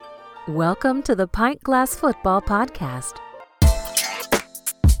Welcome to the Pint Glass Football Podcast.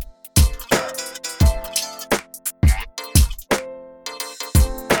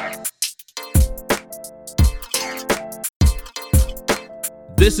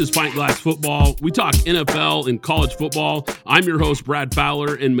 This is Pint Glass Football. We talk NFL and college football. I'm your host, Brad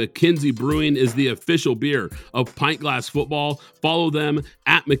Fowler, and McKinsey Brewing is the official beer of Pint Glass Football. Follow them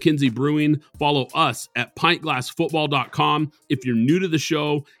at McKinsey Brewing. Follow us at pintglassfootball.com. If you're new to the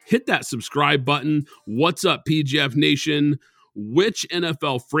show, hit that subscribe button. What's up, PGF Nation? Which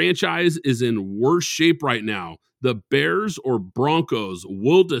NFL franchise is in worse shape right now? The Bears or Broncos?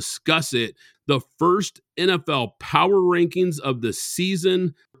 We'll discuss it. The first NFL power rankings of the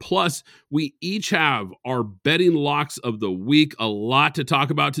season. Plus, we each have our betting locks of the week. A lot to talk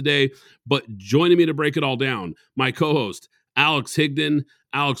about today, but joining me to break it all down, my co-host, Alex Higdon.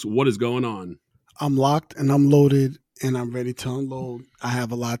 Alex, what is going on? I'm locked and I'm loaded and I'm ready to unload. I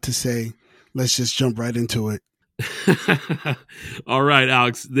have a lot to say. Let's just jump right into it. All right,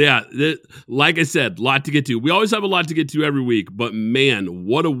 Alex. Yeah, like I said, a lot to get to. We always have a lot to get to every week, but man,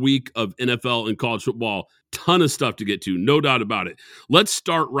 what a week of NFL and college football. Ton of stuff to get to, no doubt about it. Let's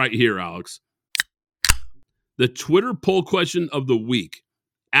start right here, Alex. The Twitter poll question of the week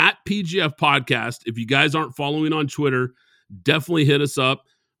at PGF Podcast. If you guys aren't following on Twitter, definitely hit us up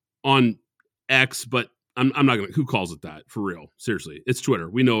on X, but I'm not going to, who calls it that? For real. Seriously, it's Twitter.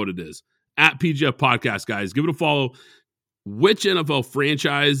 We know what it is. At PGF Podcast, guys. Give it a follow. Which NFL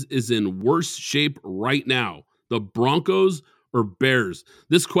franchise is in worse shape right now? The Broncos or Bears?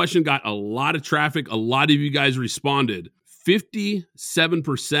 This question got a lot of traffic. A lot of you guys responded.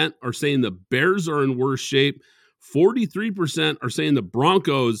 57% are saying the Bears are in worse shape. 43% are saying the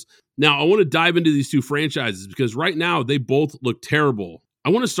Broncos. Now, I want to dive into these two franchises because right now they both look terrible. I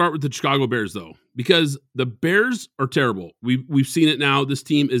want to start with the Chicago Bears, though, because the Bears are terrible. We've seen it now. This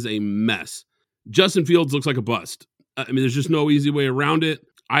team is a mess. Justin Fields looks like a bust. I mean, there's just no easy way around it.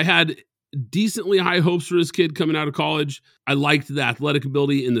 I had decently high hopes for this kid coming out of college. I liked the athletic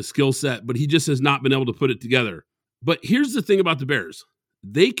ability and the skill set, but he just has not been able to put it together. But here's the thing about the Bears.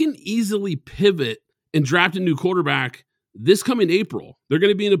 They can easily pivot and draft a new quarterback this coming April. They're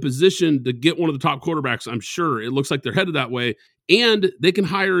going to be in a position to get one of the top quarterbacks, I'm sure. It looks like they're headed that way. And they can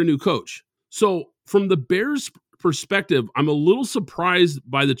hire a new coach. So from the Bears' perspective, I'm a little surprised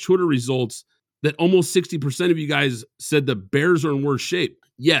by the Twitter results that almost 60% of you guys said the Bears are in worse shape.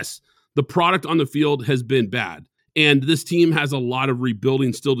 Yes, the product on the field has been bad, and this team has a lot of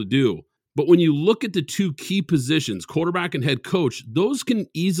rebuilding still to do. But when you look at the two key positions, quarterback and head coach, those can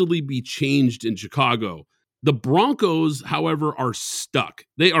easily be changed in Chicago. The Broncos, however, are stuck.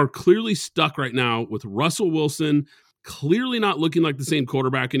 They are clearly stuck right now with Russell Wilson, clearly not looking like the same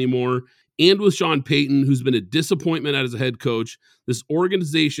quarterback anymore, and with Sean Payton, who's been a disappointment as a head coach. This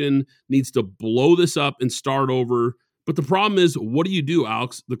organization needs to blow this up and start over. But the problem is, what do you do,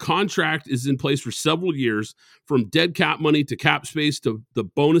 Alex? The contract is in place for several years, from dead cap money to cap space to the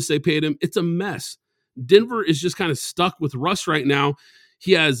bonus they paid him. It's a mess. Denver is just kind of stuck with Russ right now.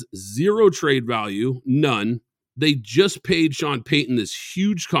 He has zero trade value, none. They just paid Sean Payton this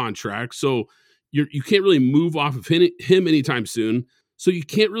huge contract, so you can't really move off of him anytime soon. So you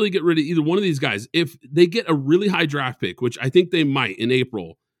can't really get rid of either one of these guys. If they get a really high draft pick, which I think they might in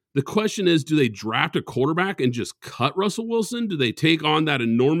April, the question is, do they draft a quarterback and just cut Russell Wilson? Do they take on that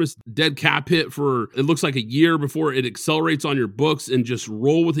enormous dead cap hit for, it looks like, a year before it accelerates on your books and just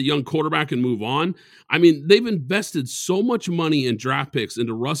roll with a young quarterback and move on? I mean, they've invested so much money in draft picks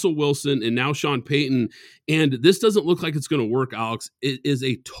into Russell Wilson and now Sean Payton, and this doesn't look like it's going to work, Alex. It is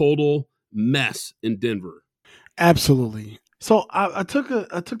a total mess in Denver. Absolutely. So I took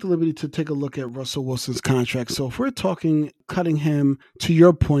the liberty to take a look at Russell Wilson's contract. So if we're talking cutting him, to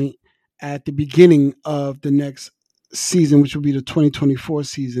your point, at the beginning of the next season, which will be the 2024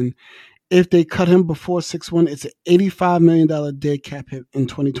 season, if they cut him before 6-1, it's an $85 million dead cap hit in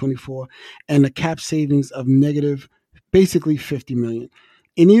 2024 and a cap savings of negative, basically $50 million.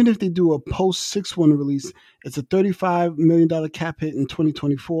 And even if they do a post 6-1 release, it's a $35 million cap hit in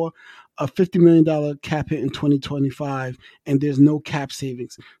 2024, a $50 million cap hit in 2025, and there's no cap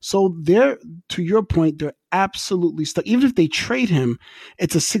savings. So they're, to your point, they're absolutely stuck. Even if they trade him,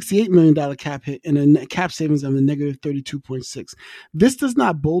 it's a $68 million cap hit and a cap savings of a negative 32.6. This does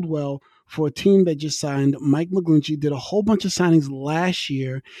not bode well for a team that just signed Mike McGlinchey, did a whole bunch of signings last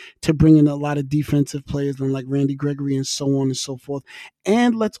year to bring in a lot of defensive players like Randy Gregory and so on and so forth.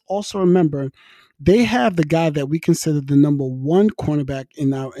 And let's also remember, they have the guy that we consider the number one cornerback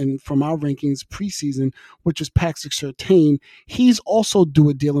from our rankings preseason, which is Patrick Surtain. He's also due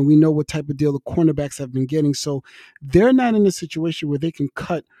a deal, and we know what type of deal the cornerbacks have been getting. So they're not in a situation where they can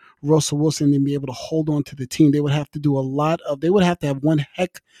cut Russell Wilson and be able to hold on to the team. They would have to have one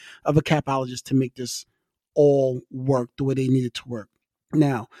heck of a capologist to make this all work the way they need it to work.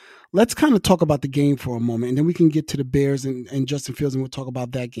 Now, let's kind of talk about the game for a moment, and then we can get to the Bears and Justin Fields, and we'll talk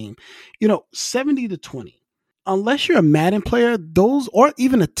about that game. 70-20. Unless you're a Madden player, those, or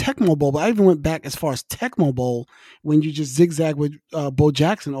even a Tecmo Bowl, but I even went back as far as Tecmo Bowl, when you just zigzag with Bo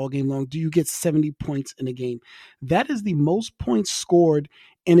Jackson all game long, do you get 70 points in a game? That is the most points scored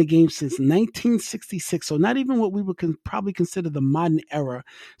in a game since 1966. So not even what we would probably consider the modern era.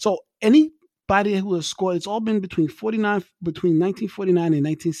 So anybody who has scored, it's all been between 1949 and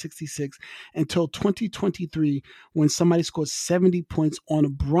 1966 until 2023, when somebody scored 70 points on a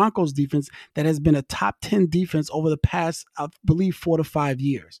Broncos defense that has been a top 10 defense over the past, I believe, 4 to 5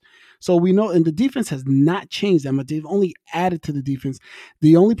 years. So we know, and the defense has not changed that much. They've only added to the defense.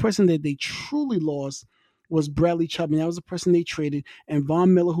 The only person that they truly lost was Bradley Chubb, and that was the person they traded. And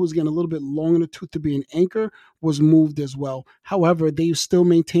Von Miller, who was getting a little bit long in the tooth to be an anchor, was moved as well. However, they still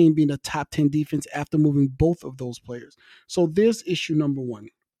maintain being a top 10 defense after moving both of those players. So there's issue number one.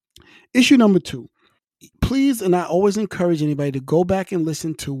 Issue number two. Please, and I always encourage anybody to go back and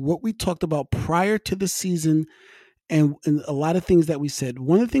listen to what we talked about prior to the season and a lot of things that we said.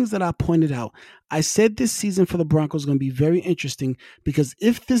 One of the things that I pointed out, I said this season for the Broncos is going to be very interesting, because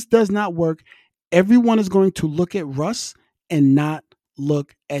if this does not work, everyone is going to look at Russ and not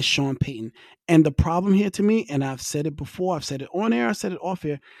look at Sean Payton. And the problem here to me, and I've said it before, I've said it on air, I said it off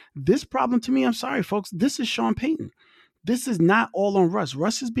air, this problem to me, I'm sorry, folks, this is Sean Payton. This is not all on Russ.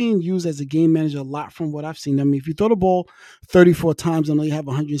 Russ is being used as a game manager a lot from what I've seen. I mean, if you throw the ball 34 times and only have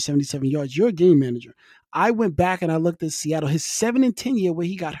 177 yards, you're a game manager. I went back and I looked at Seattle, his 7-10 year where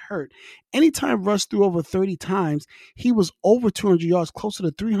he got hurt. Anytime Russ threw over 30 times, he was over 200 yards, closer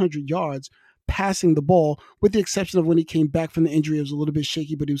to 300 yards, passing the ball, with the exception of when he came back from the injury. It was a little bit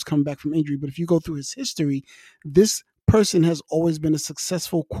shaky, but he was coming back from injury. But if you go through his history, this person has always been a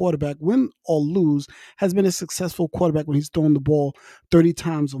successful quarterback, win or lose, has been a successful quarterback when he's thrown the ball 30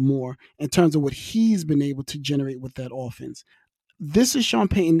 times or more in terms of what he's been able to generate with that offense. This is Sean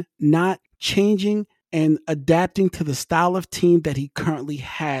Payton not changing and adapting to the style of team that he currently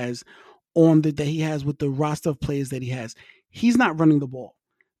has that he has with the roster of players that he has. He's not running the ball.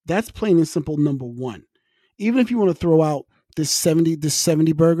 That's plain and simple number one. Even if you want to throw out this 70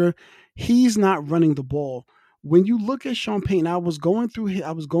 burger, he's not running the ball. When you look at Sean Payton, I was going through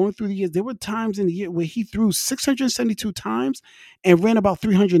the years. There were times in the year where he threw 672 times and ran about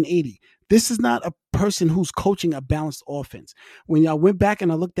 380. This is not a person who's coaching a balanced offense. When I went back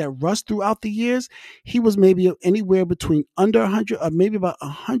and I looked at Russ throughout the years, he was maybe anywhere between under 100, or maybe about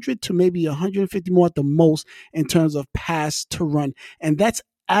 100 to maybe 150 more at the most in terms of pass to run. And that's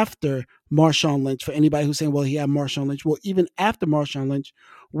after Marshawn Lynch. For anybody who's saying, well, he had Marshawn Lynch. Well, even after Marshawn Lynch,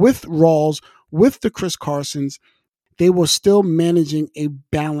 with Rawls, with the Chris Carsons, they were still managing a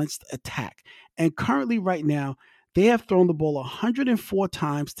balanced attack. And currently right now, they have thrown the ball 104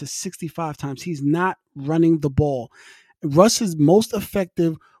 times to 65 times. He's not running the ball. Russ is most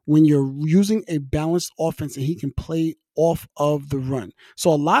effective when you're using a balanced offense and he can play off of the run.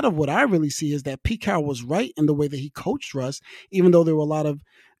 So a lot of what I really see is that Pete Carroll was right in the way that he coached Russ, even though there were a lot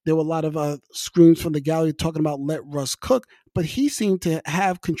of screams from the gallery talking about let Russ cook, but he seemed to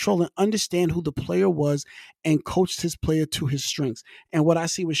have control and understand who the player was and coached his player to his strengths. And what I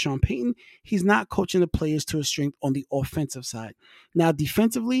see with Sean Payton, he's not coaching the players to his strength on the offensive side. Now,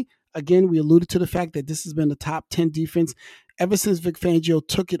 defensively, again, we alluded to the fact that this has been the top 10 defense. Ever since Vic Fangio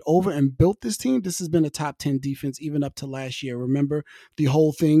took it over and built this team, this has been a top 10 defense even up to last year. Remember the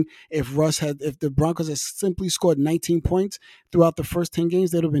whole thing, if the Broncos had simply scored 19 points throughout the first 10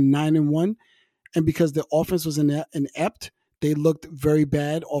 games, they'd have been 9-1. And because the offense was inept, they looked very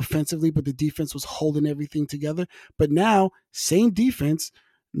bad offensively, but the defense was holding everything together. But now, same defense,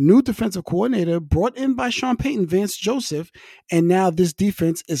 new defensive coordinator brought in by Sean Payton, Vance Joseph, and now this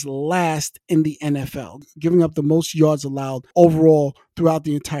defense is last in the NFL, giving up the most yards allowed overall throughout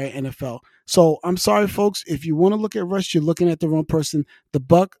the entire NFL. So I'm sorry, folks. If you want to look at Russ, you're looking at the wrong person. The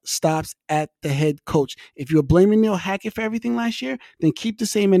buck stops at the head coach. If you're blaming Neil Hackett for everything last year, then keep the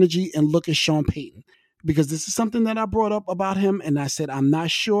same energy and look at Sean Payton. Because this is something that I brought up about him, and I said I'm not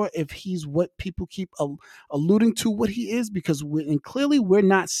sure if he's what people keep alluding to what he is, because clearly we're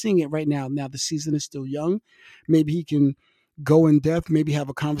not seeing it right now. Now the season is still young. Maybe he can go in depth, maybe have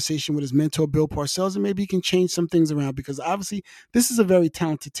a conversation with his mentor, Bill Parcells, and maybe he can change some things around, because obviously this is a very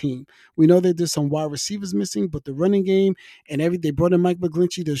talented team. We know that there's some wide receivers missing, but the running game and they brought in Mike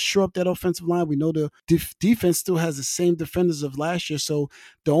McGlinchey to shore up that offensive line. We know the defense still has the same defenders of last year, so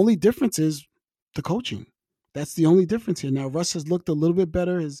the only difference is the coaching. That's the only difference here. Now, Russ has looked a little bit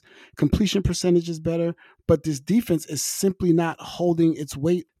better. His completion percentage is better, but this defense is simply not holding its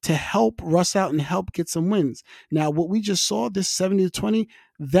weight to help Russ out and help get some wins. Now, what we just saw, this 70-20,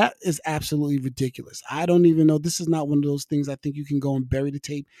 that is absolutely ridiculous. I don't even know. This is not one of those things I think you can go and bury the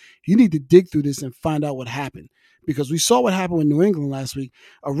tape. You need to dig through this and find out what happened, because we saw what happened with New England last week.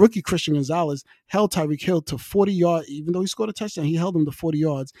 A rookie, Christian Gonzalez, held Tyreek Hill to 40 yards. Even though he scored a touchdown, he held him to 40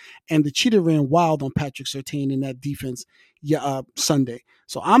 yards. And the cheetah ran wild on Patrick Surtain in that defense Sunday.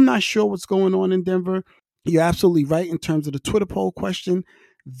 So I'm not sure what's going on in Denver. You're absolutely right in terms of the Twitter poll question.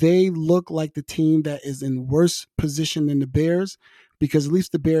 They look like the team that is in worse position than the Bears, because at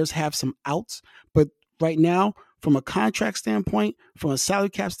least the Bears have some outs. But right now, from a contract standpoint, from a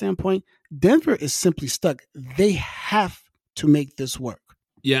salary cap standpoint, Denver is simply stuck. They have to make this work.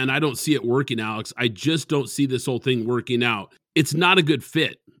 Yeah, and I don't see it working, Alex. I just don't see this whole thing working out. It's not a good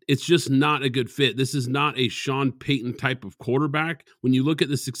fit. It's just not a good fit. This is not a Sean Payton type of quarterback. When you look at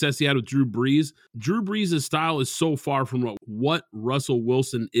the success he had with Drew Brees' style is so far from what Russell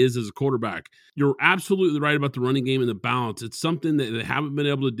Wilson is as a quarterback. You're absolutely right about the running game and the balance. It's something that they haven't been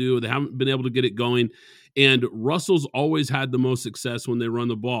able to do. They haven't been able to get it going. And Russell's always had the most success when they run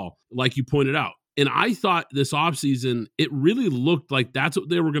the ball, like you pointed out. And I thought this offseason, it really looked like that's what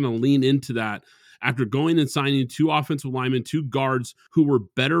they were going to lean into, that after going and signing 2 offensive linemen, 2 guards who were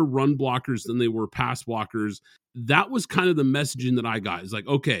better run blockers than they were pass blockers. That was kind of the messaging that I got. It's like,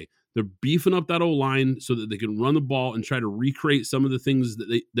 okay, they're beefing up that O-line so that they can run the ball and try to recreate some of the things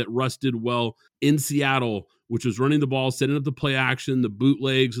that Russ did well in Seattle, which was running the ball, setting up the play action, the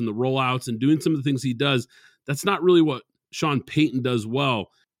bootlegs and the rollouts, and doing some of the things he does. That's not really what Sean Payton does well.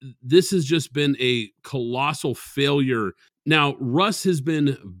 This has just been a colossal failure. Now, Russ has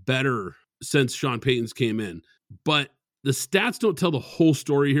been better since Sean Payton's came in, but the stats don't tell the whole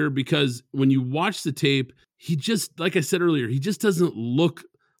story here, because when you watch the tape, he just, like I said earlier, he just doesn't look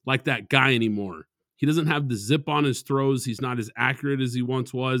like that guy anymore. He doesn't have the zip on his throws. He's not as accurate as he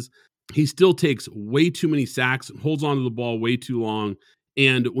once was. He still takes way too many sacks and holds onto the ball way too long.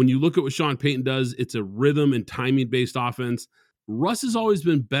 And when you look at what Sean Payton does, it's a rhythm and timing based offense. Russ has always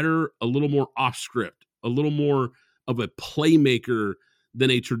been better, a little more off script, a little more of a playmaker than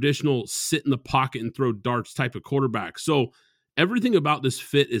a traditional sit in the pocket and throw darts type of quarterback. So everything about this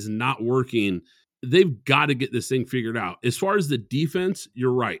fit is not working. They've got to get this thing figured out. As far as the defense,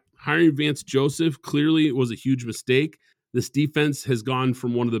 you're right. Hiring Vance Joseph clearly was a huge mistake. This defense has gone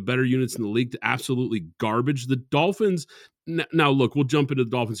from one of the better units in the league to absolutely garbage. The Dolphins, now look, we'll jump into the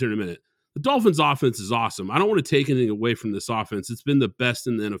Dolphins here in a minute. The Dolphins offense is awesome. I don't want to take anything away from this offense. It's been the best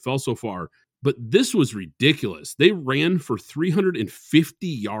in the NFL so far, but this was ridiculous. They ran for 350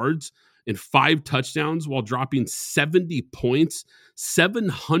 yards and 5 touchdowns while dropping 70 points,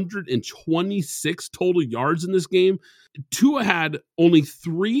 726 total yards in this game. Tua had only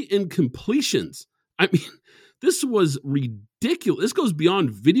 3 incompletions. I mean, this was ridiculous. This goes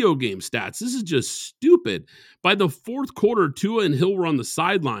beyond video game stats. This is just stupid. By the fourth quarter, Tua and Hill were on the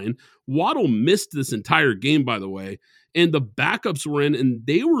sideline. Waddle missed this entire game, by the way, and the backups were in, and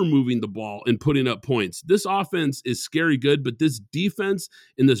they were moving the ball and putting up points. This offense is scary good, but this defense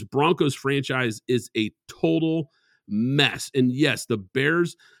in this Broncos franchise is a total mess. And yes, the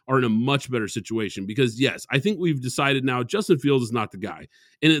Bears are in a much better situation because, yes, I think we've decided now Justin Fields is not the guy.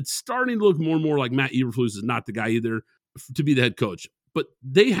 And it's starting to look more and more like Matt Eberflus is not the guy either to be the head coach. But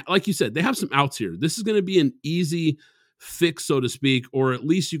they, like you said, they have some outs here. This is going to be an easy fix, so to speak, or at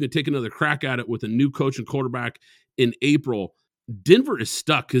least you can take another crack at it with a new coach and quarterback in April. Denver is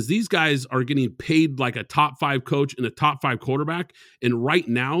stuck because these guys are getting paid like a top 5 coach and a top 5 quarterback. And right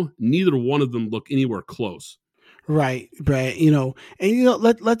now, neither one of them look anywhere close. Right, Brad.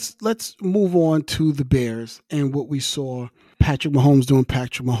 Let's move on to the Bears and what we saw Patrick Mahomes doing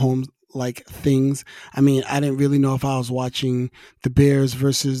Patrick Mahomes like things. I mean, I didn't really know if I was watching the Bears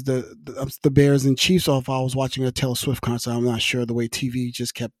versus the Bears and Chiefs or if I was watching a Taylor Swift concert. I'm not sure. The way TV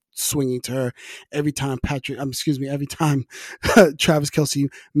just kept swinging to her every time every time Travis Kelce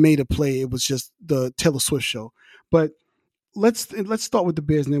made a play, it was just the Taylor Swift show. But let's start with the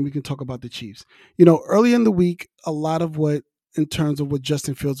Bears and then we can talk about the Chiefs. Early in the week, a lot of what, in terms of what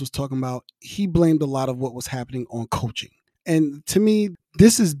Justin Fields was talking about, he blamed a lot of what was happening on coaching. And to me,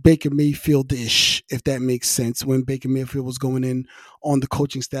 this is Baker Mayfield-ish, if that makes sense, when Baker Mayfield was going in on the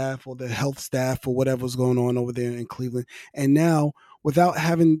coaching staff or the health staff or whatever was going on over there in Cleveland. And now, without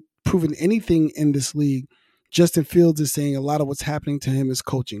having proven anything in this league, Justin Fields is saying a lot of what's happening to him is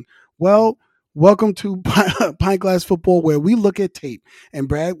coaching. Well, Welcome to Pint Glass Football, where we look at tape. And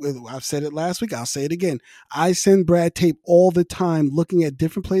Brad, I've said it last week, I'll say it again. I send Brad tape all the time, looking at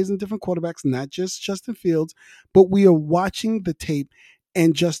different plays and different quarterbacks, not just Justin Fields, but we are watching the tape.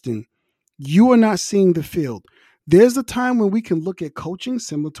 And Justin, you are not seeing the field. There's a time when we can look at coaching,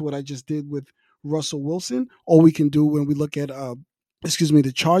 similar to what I just did with Russell Wilson, or we can do when we look at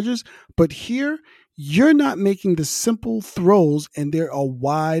the Chargers. But here, you're not making the simple throws, and there are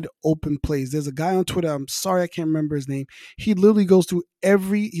wide open plays. There's a guy on Twitter, I'm sorry I can't remember his name. He literally goes through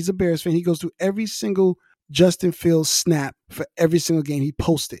he's a Bears fan, he goes through every single Justin Fields snap for every single game. He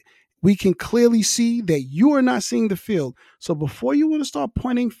posted. We can clearly see that you are not seeing the field. So before you want to start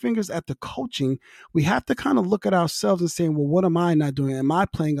pointing fingers at the coaching, we have to kind of look at ourselves and saying, well, what am I not doing? Am I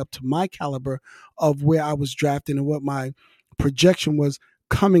playing up to my caliber of where I was drafted and what my projection was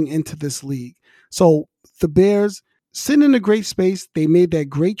coming into this league? So the Bears sitting in a great space. They made that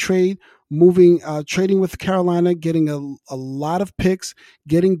great trade, trading with Carolina, getting a lot of picks,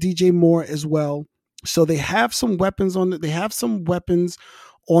 getting DJ Moore as well. So they have some weapons on the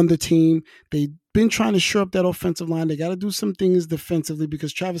team. They've been trying to shore up that offensive line. They got to do some things defensively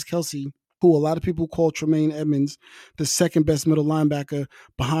because Travis Kelce, who a lot of people call Tremaine Edmonds the second best middle linebacker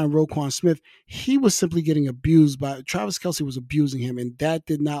behind Roquan Smith, he was simply getting abused by Travis Kelce was abusing him, and that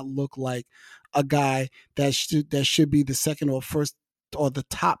did not look like a guy that should be the second or first or the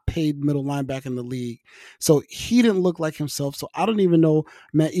top paid middle linebacker in the league. So he didn't look like himself. So I don't even know,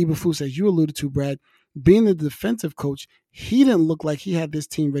 Matt Eberflus, as you alluded to, Brad, being the defensive coach, he didn't look like he had this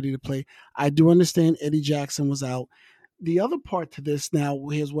team ready to play. I do understand Eddie Jackson was out. The other part to this now,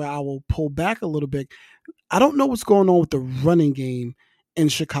 here's where I will pull back a little bit. I don't know what's going on with the running game in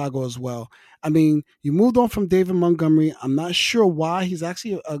Chicago as well. I mean, you moved on from David Montgomery. I'm not sure why. He's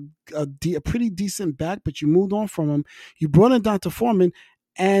actually a pretty decent back, but you moved on from him. You brought in Donta Foreman.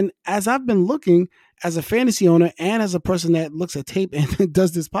 And as I've been looking as a fantasy owner and as a person that looks at tape and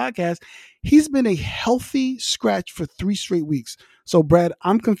does this podcast, he's been a healthy scratch for 3 straight weeks. So, Brad,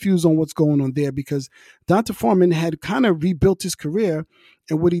 I'm confused on what's going on there because Donta Foreman had kind of rebuilt his career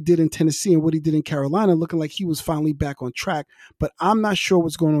and what he did in Tennessee and what he did in Carolina, looking like he was finally back on track. But I'm not sure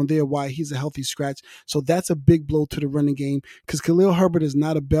what's going on there, why he's a healthy scratch. So that's a big blow to the running game because Khalil Herbert is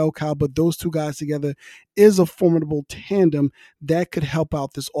not a bell cow, but those two guys together is a formidable tandem that could help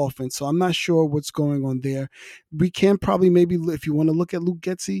out this offense. So I'm not sure what's going on there. We can probably maybe, if you want to look at Luke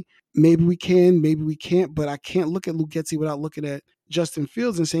Getsy, maybe we can, maybe we can't, but I can't look at Luke Getsy without looking at Justin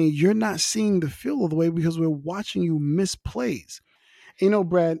Fields and saying you're not seeing the field of the way because we're watching you miss plays. You know,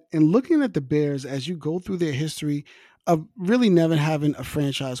 Brad, and looking at the Bears as you go through their history of really never having a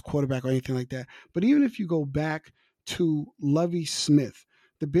franchise quarterback or anything like that, but even if you go back to Lovie Smith,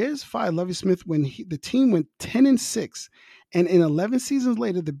 the Bears fired Lovie Smith when the team went 10-6, and in 11 seasons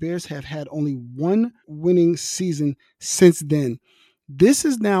later, the Bears have had only one winning season since then. This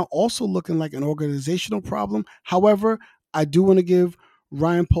is now also looking like an organizational problem. However, I do want to give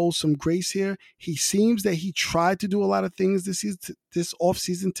Ryan Poles some grace here. He seems that he tried to do a lot of things this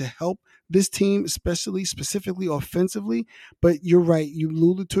offseason to help this team, specifically offensively. But you're right. You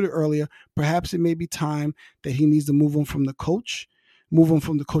alluded to it earlier. Perhaps it may be time that he needs to move on from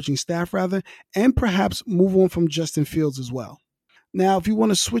the coaching staff rather, and perhaps move on from Justin Fields as well. Now, if you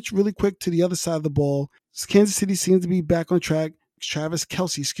want to switch really quick to the other side of the ball, Kansas City seems to be back on track. Travis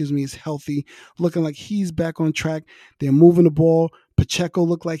Kelce, is healthy, looking like he's back on track. They're moving the ball. Pacheco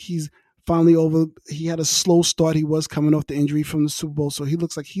looked like he's finally over. He had a slow start. He was coming off the injury from the Super Bowl, so he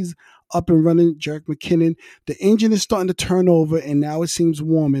looks like he's up and running. Jerick McKinnon, the engine is starting to turn over, and now it seems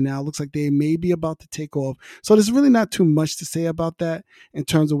warm, and now it looks like they may be about to take off. So there's really not too much to say about that in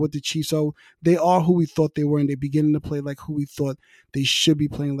terms of what the Chiefs are. They are who we thought they were, and they're beginning to play like who we thought they should be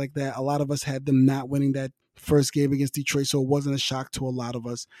playing like that. A lot of us had them not winning that first game against Detroit, so it wasn't a shock to a lot of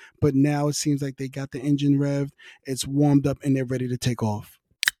us. But now it seems like they got the engine revved, it's warmed up, and they're ready to take off.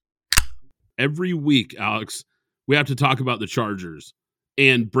 Every week, Alex, we have to talk about the Chargers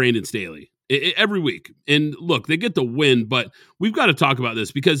and Brandon Staley. Every week. And look, they get the win, but we've got to talk about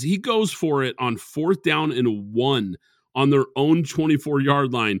this because he goes for it on 4th down and 1 on their own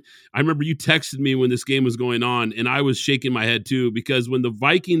 24-yard line. I remember you texted me when this game was going on, and I was shaking my head too, because when the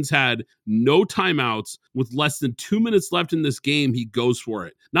Vikings had no timeouts with less than 2 minutes left in this game, he goes for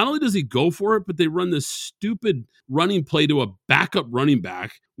it. Not only does he go for it, but they run this stupid running play to a backup running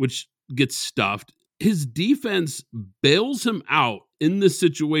back, which gets stuffed. His defense bails him out in this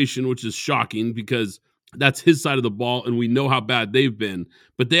situation, which is shocking because that's his side of the ball, and we know how bad they've been.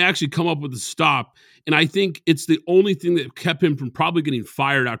 But they actually come up with a stop, and I think it's the only thing that kept him from probably getting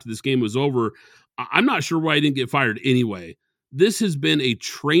fired after this game was over. I'm not sure why he didn't get fired anyway. This has been a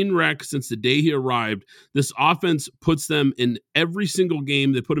train wreck since the day he arrived. This offense puts them in every single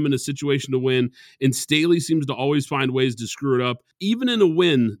game. They put them in a situation to win, and Staley seems to always find ways to screw it up. Even in a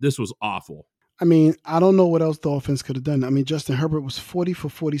win, this was awful. I mean, I don't know what else the offense could have done. I mean, Justin Herbert was 40 for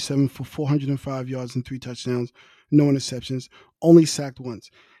 47 for 405 yards and 3 touchdowns, no interceptions, only sacked once.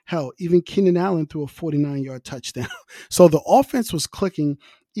 Hell, even Keenan Allen threw a 49-yard touchdown. So the offense was clicking,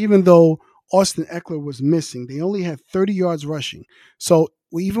 even though Austin Eckler was missing. They only had 30 yards rushing. So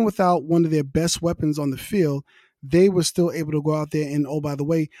even without one of their best weapons on the field, they were still able to go out there. And, oh, by the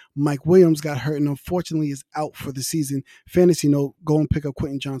way, Mike Williams got hurt and unfortunately is out for the season. Fantasy note, go and pick up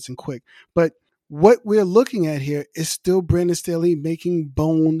Quentin Johnson quick. But what we're looking at here is still Brandon Staley making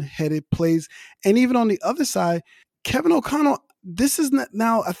boneheaded plays. And even on the other side, Kevin O'Connell, this is not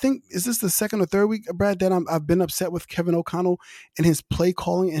now, I think, is this the second or third week, Brad, that I've been upset with Kevin O'Connell and his play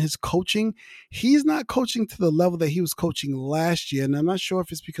calling and his coaching. He's not coaching to the level that he was coaching last year. And I'm not sure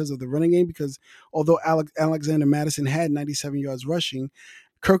if it's because of the running game, because although Alexander Madison had 97 yards rushing,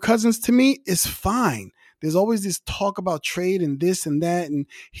 Kirk Cousins, to me, is fine. There's always this talk about trade and this and that, and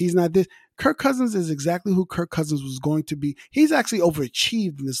he's not this. Kirk Cousins is exactly who Kirk Cousins was going to be. He's actually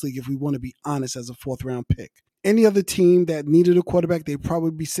overachieved in this league, if we want to be honest, as a fourth-round pick. Any other team that needed a quarterback, they'd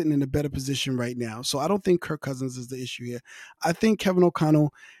probably be sitting in a better position right now. So I don't think Kirk Cousins is the issue here. I think Kevin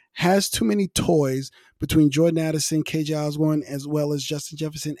O'Connell has too many toys between Jordan Addison, KJ Osborne, as well as Justin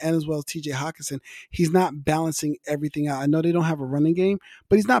Jefferson, and as well as TJ Hawkinson. He's not balancing everything out. I know they don't have a running game,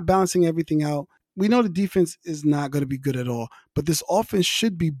 but he's not balancing everything out. We know the defense is not going to be good at all, but this offense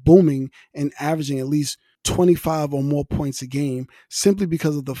should be booming and averaging at least 25 or more points a game simply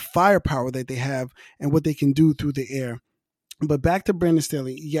because of the firepower that they have and what they can do through the air. But back to Brandon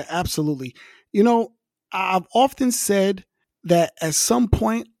Staley. Yeah, absolutely. You know, I've often said that at some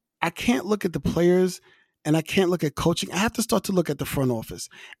point I can't look at the players and I can't look at coaching. I have to start to look at the front office.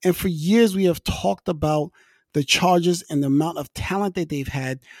 And for years we have talked about the Chargers and the amount of talent that they've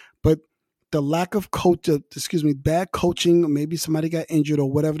had, but the lack of bad coaching, maybe somebody got injured or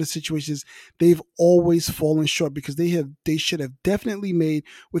whatever the situation is, they've always fallen short because they should have definitely made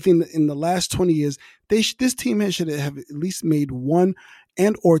in the last 20 years, this team should have at least made one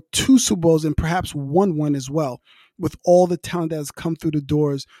and or two Super Bowls and perhaps won one as well, with all the talent that has come through the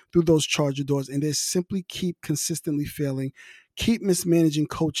doors, through those Charger doors, and they simply keep consistently failing. Keep mismanaging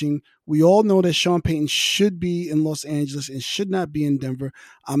coaching. We all know that Sean Payton should be in Los Angeles and should not be in Denver.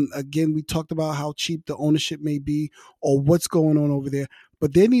 Again, we talked about how cheap the ownership may be or what's going on over there.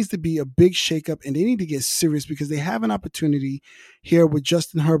 But there needs to be a big shakeup, and they need to get serious because they have an opportunity here with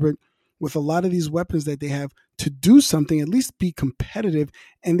Justin Herbert, with a lot of these weapons that they have, to do something, at least be competitive,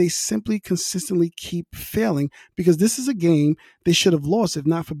 and they simply consistently keep failing because this is a game they should have lost if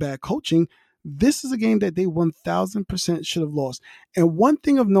not for bad coaching. This is a game that they 1,000% should have lost. And one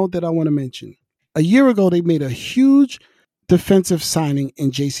thing of note that I want to mention, a year ago, they made a huge defensive signing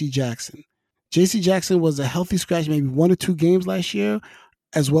in J.C. Jackson. J.C. Jackson was a healthy scratch, maybe 1 or 2 games last year,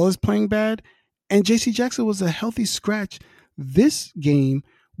 as well as playing bad. And J.C. Jackson was a healthy scratch this game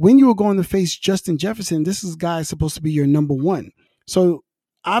when you were going to face Justin Jefferson. This is guy supposed to be your number one. So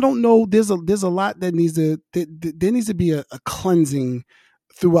I don't know. There's a lot that needs to, there needs to be a cleansing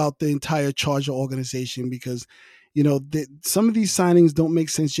throughout the entire Charger organization because, you know, some of these signings don't make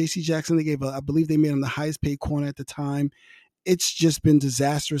sense. J.C. Jackson, I believe they made him the highest paid corner at the time. It's just been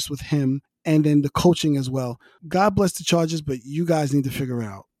disastrous with him and then the coaching as well. God bless the Chargers, but you guys need to figure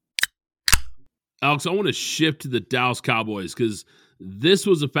out. Alex, I want to shift to the Dallas Cowboys because this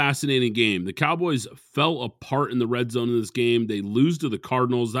was a fascinating game. The Cowboys fell apart in the red zone in this game. They lose to the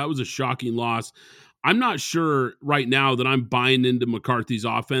Cardinals. That was a shocking loss. I'm not sure right now that I'm buying into McCarthy's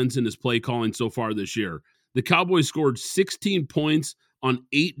offense and his play calling so far this year. The Cowboys scored 16 points on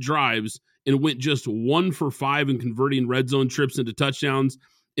 8 drives and went just 1 for 5 in converting red zone trips into touchdowns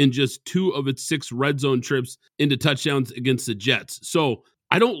and just 2 of its 6 red zone trips into touchdowns against the Jets. So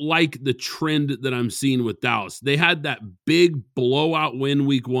I don't like the trend that I'm seeing with Dallas. They had that big blowout win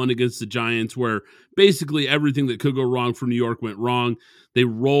week 1 against the Giants where basically everything that could go wrong for New York went wrong. They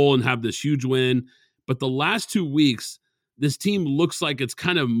roll and have this huge win. But the last 2 weeks, this team looks like it's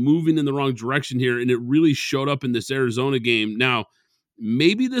kind of moving in the wrong direction here, and it really showed up in this Arizona game. Now,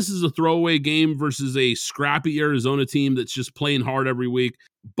 maybe this is a throwaway game versus a scrappy Arizona team that's just playing hard every week.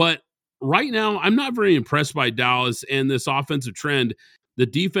 But right now, I'm not very impressed by Dallas and this offensive trend. The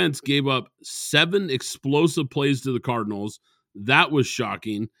defense gave up 7 explosive plays to the Cardinals. That was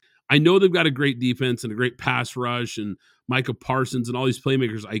shocking. I know they've got a great defense and a great pass rush and Micah Parsons and all these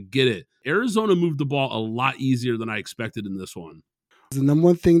playmakers. I get it. Arizona moved the ball a lot easier than I expected in this one. The number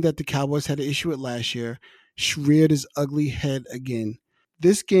one thing that the Cowboys had an issue with last year, reared his ugly head again.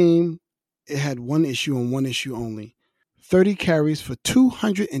 This game, it had one issue and one issue only. 30 carries for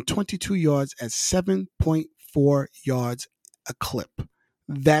 222 yards at 7.4 yards a clip.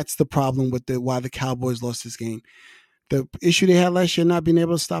 That's the problem with why the Cowboys lost this game. The issue they had last year, not being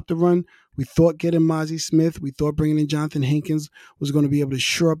able to stop the run, we thought getting Mozzie Smith, we thought bringing in Jonathan Hankins was going to be able to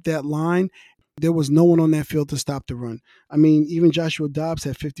shore up that line. There was no one on that field to stop the run. I mean, even Joshua Dobbs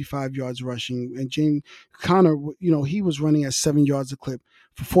had 55 yards rushing, and James Conner, he was running at 7 yards a clip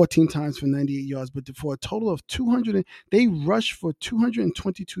for 14 times for 98 yards, but for a total of 200, they rushed for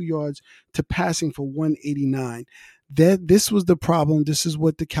 222 yards to passing for 189. This was the problem. This is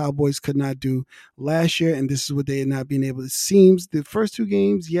what the Cowboys could not do last year, and this is what they had not been able to. It seems the first two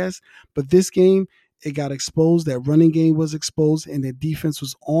games, yes, but this game, it got exposed. That running game was exposed, and their defense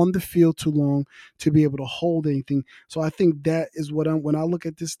was on the field too long to be able to hold anything. So I think that is what when I look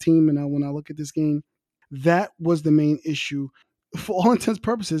at this team and when I look at this game, that was the main issue. For all intents and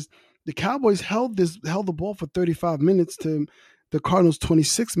purposes, the Cowboys held the ball for 35 minutes to the Cardinals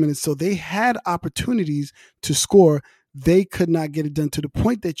 26 minutes. So they had opportunities to score. They could not get it done, to the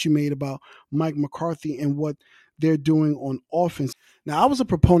point that you made about Mike McCarthy and what they're doing on offense. Now, I was a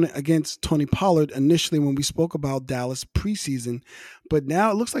proponent against Tony Pollard initially when we spoke about Dallas preseason, but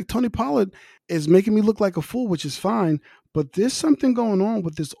now it looks like Tony Pollard is making me look like a fool, which is fine. But there's something going on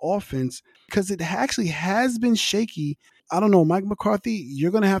with this offense because it actually has been shaky. I don't know, Mike McCarthy,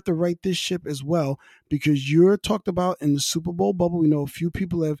 you're going to have to right this ship as well, because you're talked about in the Super Bowl bubble. We know a few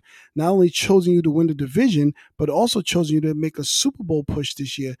people have not only chosen you to win the division, but also chosen you to make a Super Bowl push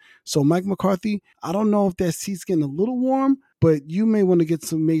this year. So Mike McCarthy, I don't know if that seat's getting a little warm, but you may want to get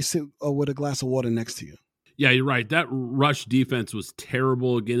sit with a glass of water next to you. Yeah, you're right. That rush defense was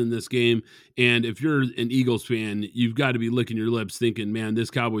terrible again in this game. And if you're an Eagles fan, you've got to be licking your lips thinking, man,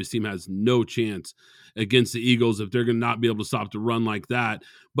 this Cowboys team has no chance against the Eagles if they're going to not be able to stop the run like that.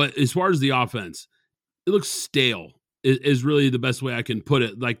 But as far as the offense, it looks stale is really the best way I can put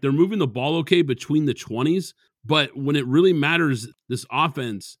it. Like, they're moving the ball okay between the 20s, but when it really matters, this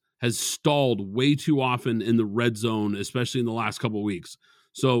offense has stalled way too often in the red zone, especially in the last couple of weeks.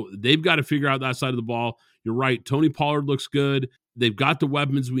 So they've got to figure out that side of the ball. You're right. Tony Pollard looks good. They've got the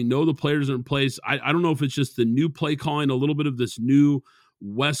weapons. We know the players are in place. I don't know if it's just the new play calling, a little bit of this new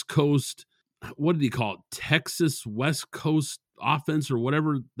West Coast, what did he call it? Texas West Coast offense, or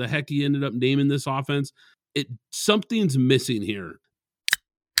whatever the heck he ended up naming this offense. Something's missing here.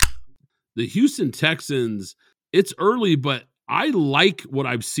 The Houston Texans, it's early, but I like what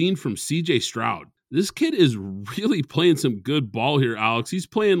I've seen from CJ Stroud. This kid is really playing some good ball here, Alex. He's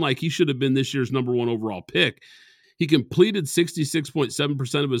playing like he should have been this year's number 1 overall pick. He completed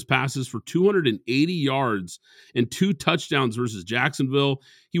 66.7% of his passes for 280 yards and 2 touchdowns versus Jacksonville.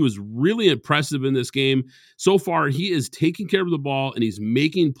 He was really impressive in this game. So far, he is taking care of the ball, and he's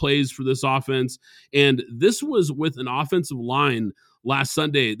making plays for this offense. And this was with an offensive line last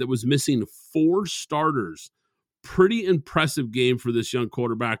Sunday that was missing 4 starters. Pretty impressive game for this young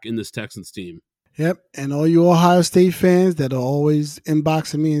quarterback in this Texans team. Yep, and all you Ohio State fans that are always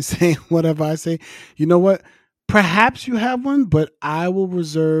inboxing me and saying whatever I say, you know what? Perhaps you have one, but I will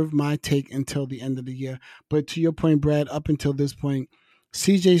reserve my take until the end of the year. But to your point, Brad, up until this point,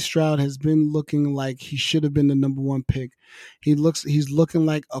 CJ Stroud has been looking like he should have been the number 1 pick. He's looking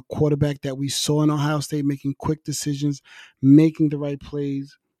like a quarterback that we saw in Ohio State, making quick decisions, making the right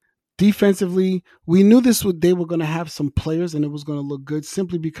plays. Defensively, we knew they were going to have some players and it was going to look good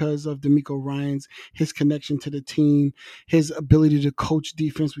simply because of DeMeco Ryans, his connection to the team, his ability to coach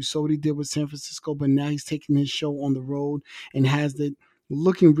defense. We saw what he did with San Francisco, but now he's taking his show on the road and has it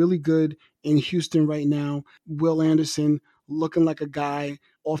looking really good in Houston right now. Will Anderson looking like a guy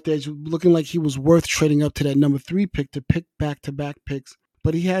off the edge, looking like he was worth trading up to that number 3 pick to pick back-to-back picks.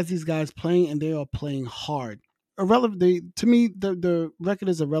 But he has these guys playing, and they are playing hard. Irrelevant. To me, the record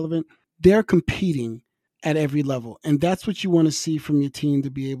is irrelevant. They're competing at every level, and that's what you want to see from your team,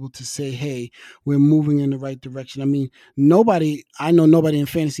 to be able to say, hey, we're moving in the right direction. I mean, I know nobody in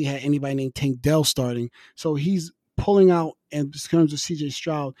fantasy had anybody named Tank Dell starting, so he's pulling out, in terms of CJ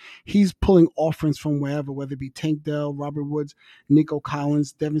Stroud, he's pulling offense from wherever, whether it be Tank Dell, Robert Woods, Nico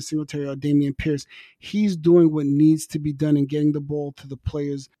Collins, Devin Singletary, or Damian Pierce. He's doing what needs to be done and getting the ball to the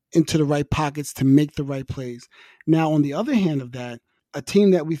players into the right pockets to make the right plays. Now, on the other hand of that, a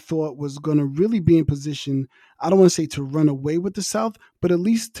team that we thought was going to really be in position, I don't want to say to run away with the South, but at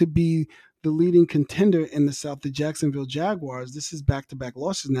least to be the leading contender in the South, the Jacksonville Jaguars. This is back-to-back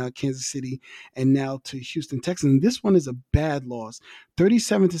losses now at Kansas City and now to Houston Texans. And this one is a bad loss,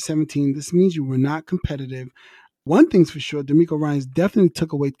 37-17. This means you were not competitive. One thing's for sure, DeMeco Ryans definitely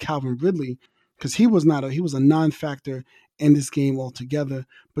took away Calvin Ridley because he was a non-factor in this game altogether.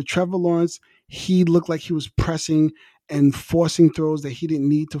 But Trevor Lawrence, he looked like he was pressing and forcing throws that he didn't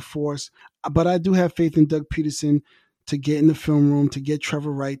need to force. But I do have faith in Doug Peterson to get in the film room, to get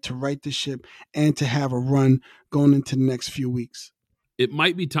Trevor right, to right the ship, and to have a run going into the next few weeks. It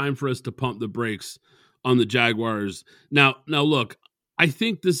might be time for us to pump the brakes on the Jaguars. Now look, I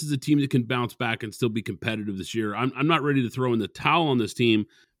think this is a team that can bounce back and still be competitive this year. I'm not ready to throw in the towel on this team,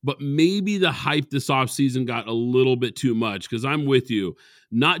 but maybe the hype this offseason got a little bit too much, because I'm with you.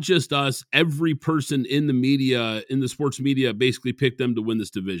 Not just us, every person in the media, in the sports media, basically picked them to win this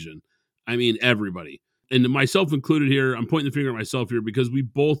division. I mean, everybody. And myself included here, I'm pointing the finger at myself here, because we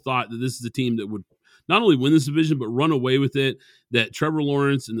both thought that this is a team that would not only win this division, but run away with it, that Trevor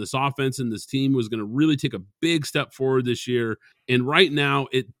Lawrence and this offense and this team was going to really take a big step forward this year. And right now,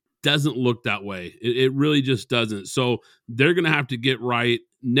 it doesn't look that way. It really just doesn't. So they're going to have to get right.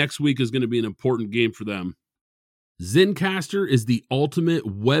 Next week is going to be an important game for them. Zencastr is the ultimate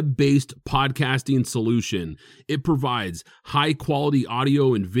web-based podcasting solution. It provides high-quality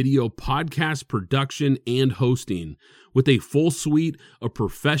audio and video podcast production and hosting. With a full suite of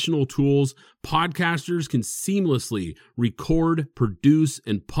professional tools, podcasters can seamlessly record, produce,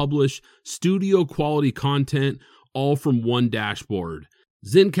 and publish studio-quality content, all from one dashboard.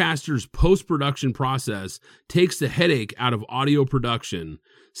 Zencastr's post-production process takes the headache out of audio production.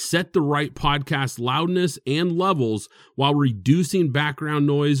 Set the right podcast loudness and levels while reducing background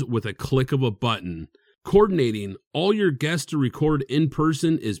noise with a click of a button. Coordinating all your guests to record in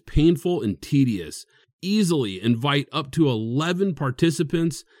person is painful and tedious. Easily invite up to 11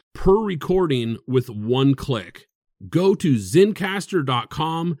 participants per recording with one click. Go to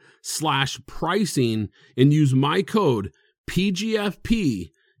zencastr.com/pricing and use my code PGFP,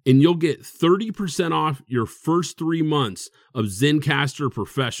 and you'll get 30% off your first 3 months of Zencastr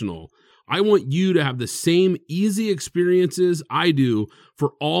Professional. I want you to have the same easy experiences I do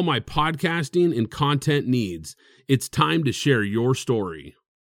for all my podcasting and content needs. It's time to share your story.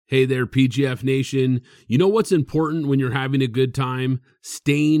 Hey there, PGF Nation. You know what's important when you're having a good time?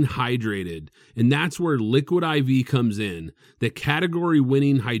 Staying hydrated. And that's where Liquid IV comes in, the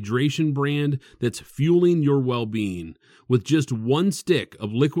category-winning hydration brand that's fueling your well-being. With just one stick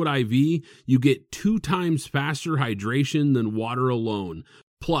of Liquid IV, you get 2 times faster hydration than water alone,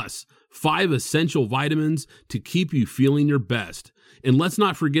 plus 5 essential vitamins to keep you feeling your best. And let's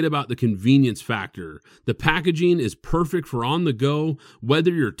not forget about the convenience factor. The packaging is perfect for on the go,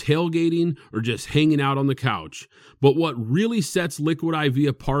 whether you're tailgating or just hanging out on the couch. But what really sets Liquid IV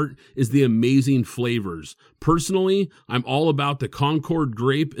apart is the amazing flavors. Personally, I'm all about the Concord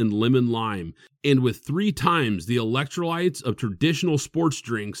grape and lemon lime. And with 3 times the electrolytes of traditional sports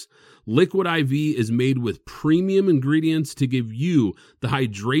drinks, Liquid IV is made with premium ingredients to give you the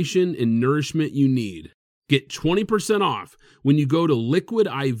hydration and nourishment you need. Get 20% off when you go to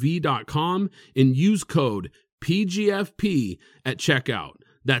liquidiv.com and use code PGFP at checkout.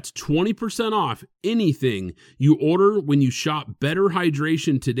 That's 20% off anything you order when you shop Better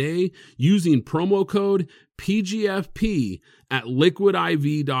Hydration today using promo code PGFP at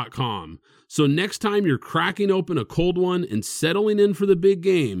liquidiv.com. So next time you're cracking open a cold one and settling in for the big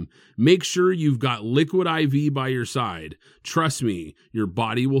game, make sure you've got Liquid IV by your side. Trust me, your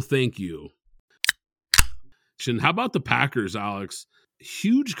body will thank you. How about the Packers, Alex?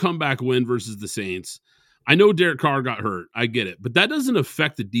 Huge comeback win versus the Saints. I know Derek Carr got hurt. I get it. But that doesn't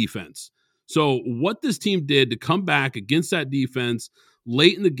affect the defense. So what this team did to come back against that defense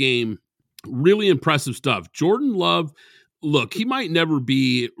late in the game, really impressive stuff. Jordan Love, look, he might never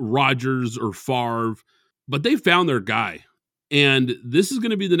be Rodgers or Favre, but they found their guy. And this is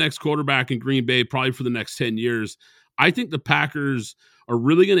going to be the next quarterback in Green Bay probably for the next 10 years. I think the Packers are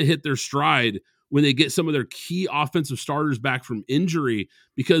really going to hit their stride when they get some of their key offensive starters back from injury,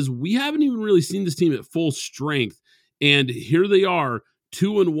 because we haven't even really seen this team at full strength. And here they are,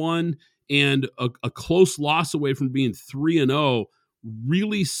 2-1, and a close loss away from being 3-0.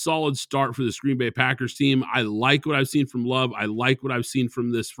 Really solid start for this Green Bay Packers team. I like what I've seen from Love. I like what I've seen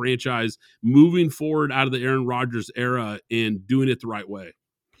from this franchise moving forward out of the Aaron Rodgers era and doing it the right way.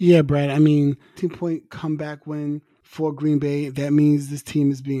 Yeah, Brad. I mean, 10-point comeback win for Green Bay. That means this team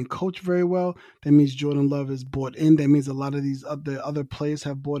is being coached very well. That means Jordan Love is bought in. That means a lot of these other players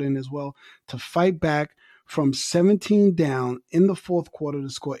have bought in as well to fight back from 17 down in the fourth quarter to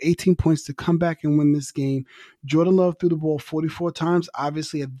score 18 points to come back and win this game. Jordan Love threw the ball 44 times.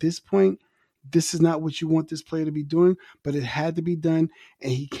 Obviously, at this point, this is not what you want this player to be doing, but it had to be done.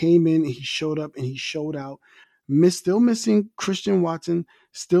 And he came in and he showed up and he showed out. Still missing Christian Watson,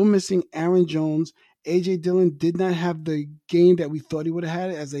 still missing Aaron Jones, A.J. Dillon did not have the game that we thought he would have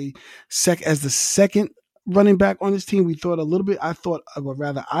had as the second running back on this team. We thought a little bit. I thought a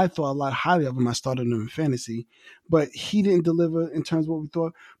lot highly of him. I started him in fantasy, but he didn't deliver in terms of what we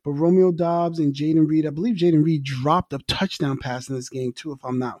thought. But Romeo Doubs and Jaden Reed, I believe Jaden Reed dropped a touchdown pass in this game too, if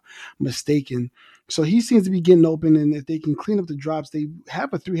I'm not mistaken. So he seems to be getting open, and if they can clean up the drops, they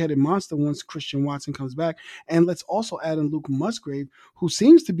have a three-headed monster once Christian Watson comes back. And let's also add in Luke Musgrave, who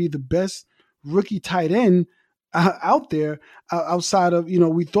seems to be the best rookie tight end out there outside of,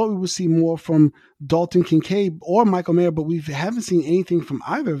 we thought we would see more from Dalton Kincaid or Michael Mayer, but we haven't seen anything from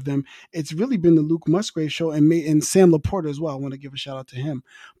either of them. It's really been the Luke Musgrave show, and Sam Laporta as well. I want to give a shout out to him.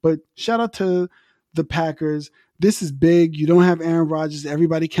 But shout out to the Packers. This is big. You don't have Aaron Rodgers.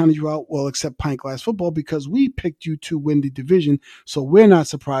 Everybody counted you out, well, except Pint Glass Football, because we picked you to win the division, so we're not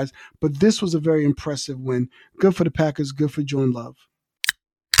surprised. But this was a very impressive win. Good for the Packers. Good for Jordan Love.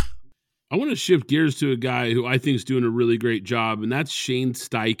 I want to shift gears to a guy who I think is doing a really great job, and that's Shane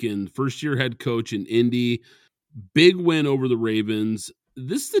Steichen, first-year head coach in Indy. Big win over the Ravens.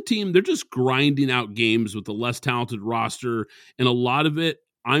 This is the team, they're just grinding out games with a less talented roster, and a lot of it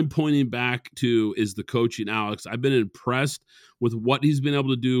I'm pointing back to is the coaching, Alex. I've been impressed with what he's been able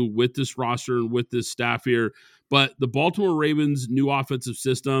to do with this roster and with this staff here, but the Baltimore Ravens' new offensive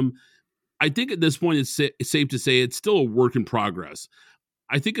system, I think at this point it's safe to say it's still a work in progress.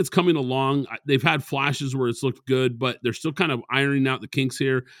 I think it's coming along. They've had flashes where it's looked good, but they're still kind of ironing out the kinks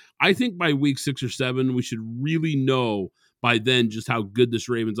here. I think by week 6 or 7, we should really know by then just how good this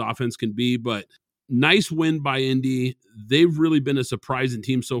Ravens offense can be. But nice win by Indy. They've really been a surprising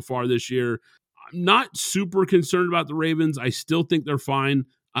team so far this year. I'm not super concerned about the Ravens. I still think they're fine.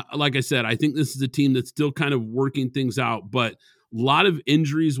 Like I said, I think this is a team that's still kind of working things out, but a lot of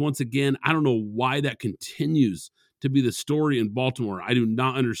injuries once again. I don't know why that continues to be the story in Baltimore. I do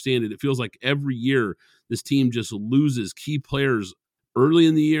not understand it. It feels like every year this team just loses key players early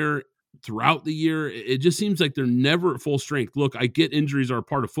in the year, throughout the year. It just seems like they're never at full strength. Look, I get injuries are a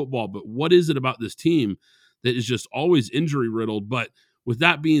part of football, but what is it about this team that is just always injury riddled? But with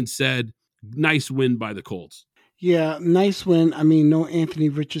that being said, nice win by the Colts. Yeah, nice win. I mean, no Anthony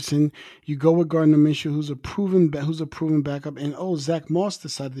Richardson. You go with Gardner Minshew, who's a proven backup, and Zach Moss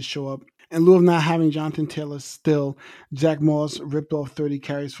decided to show up. In lieu of not having Jonathan Taylor still, Zach Moss ripped off 30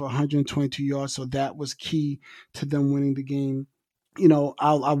 carries for 122 yards, so that was key to them winning the game.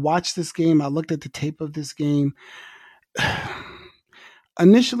 I watched this game. I looked at the tape of this game.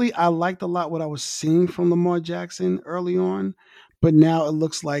 Initially, I liked a lot what I was seeing from Lamar Jackson early on, but now it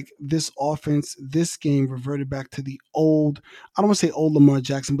looks like this offense, this game reverted back to the old, I don't want to say old Lamar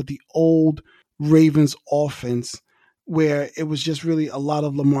Jackson, but the old Ravens offense, where it was just really a lot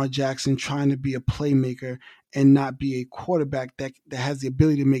of Lamar Jackson trying to be a playmaker and not be a quarterback that has the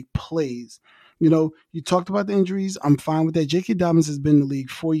ability to make plays. You talked about the injuries. I'm fine with that. J.K. Dobbins has been in the league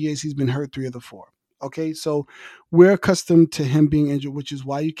 4 years. He's been hurt 3 of the 4. Okay, so we're accustomed to him being injured, which is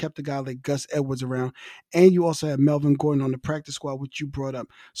why you kept a guy like Gus Edwards around. And you also have Melvin Gordon on the practice squad, which you brought up.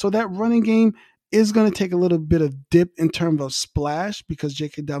 So that running game is going to take a little bit of dip in terms of splash because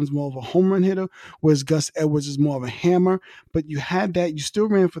J.K. Dobbins is more of a home run hitter, whereas Gus Edwards is more of a hammer. But you had that. You still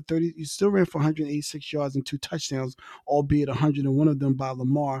ran for 186 yards and 2 touchdowns, albeit 101 of them by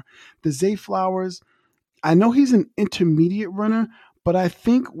Lamar. The Zay Flowers, I know he's an intermediate runner, but I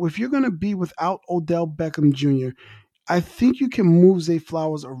think if you're going to be without Odell Beckham Jr., I think you can move Zay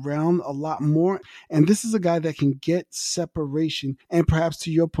Flowers around a lot more. And this is a guy that can get separation. And perhaps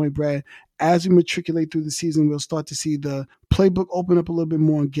to your point, Brad, as we matriculate through the season, we'll start to see the playbook open up a little bit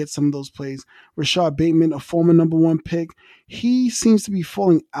more and get some of those plays. Rashad Bateman, a former number 1 pick, he seems to be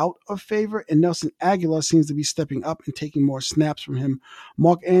falling out of favor, and Nelson Aguilar seems to be stepping up and taking more snaps from him.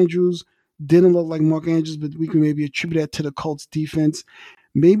 Mark Andrews didn't look like Mark Andrews, but we can maybe attribute that to the Colts defense.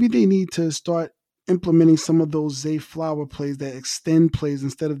 Maybe they need to start implementing some of those Zay Flower plays that extend plays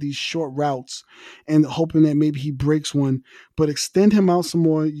instead of these short routes and hoping that maybe he breaks one, but extend him out some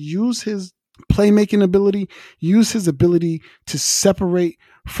more, use his playmaking ability, use his ability to separate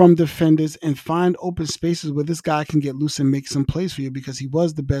from defenders and find open spaces where this guy can get loose and make some plays for you because he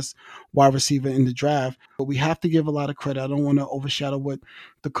was the best wide receiver in the draft. But we have to give a lot of credit. I don't want to overshadow what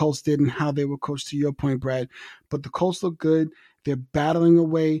the Colts did and how they were coached, to your point, Brad. But the Colts look good. They're battling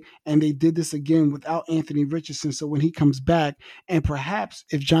away, and they did this again without Anthony Richardson. So when he comes back, and perhaps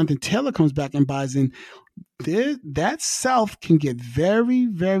if Jonathan Taylor comes back and buys in, that South can get very,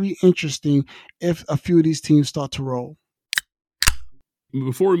 very interesting if a few of these teams start to roll.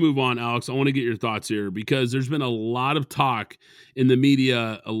 Before we move on, Alex, I want to get your thoughts here because there's been a lot of talk in the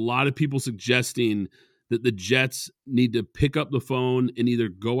media, a lot of people suggesting that the Jets need to pick up the phone and either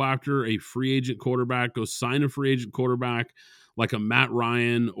go after a free agent quarterback, go sign a free agent quarterback like a Matt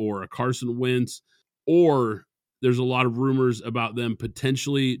Ryan or a Carson Wentz, or there's a lot of rumors about them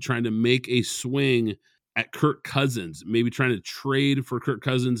potentially trying to make a swing at Kirk Cousins, maybe trying to trade for Kirk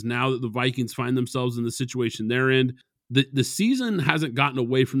Cousins now that the Vikings find themselves in the situation they're in. The season hasn't gotten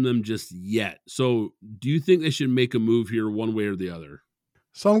away from them just yet. So do you think they should make a move here one way or the other?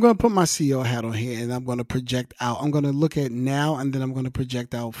 So I'm going to put my CEO hat on here, and I'm going to project out. I'm going to look at now, and then I'm going to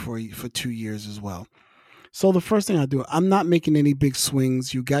project out for 2 years as well. So the first thing I do, I'm not making any big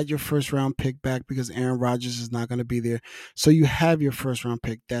swings. You got your first round pick back because Aaron Rodgers is not going to be there. So you have your first round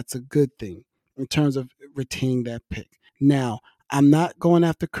pick. That's a good thing in terms of retaining that pick. Now, I'm not going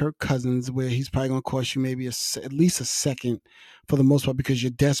after Kirk Cousins, where he's probably going to cost you maybe at least a second for the most part because you're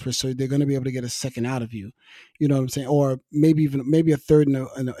desperate. So they're going to be able to get a second out of you. You know what I'm saying? Or maybe a third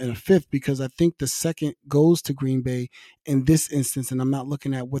and a fifth, because I think the second goes to Green Bay in this instance. And I'm not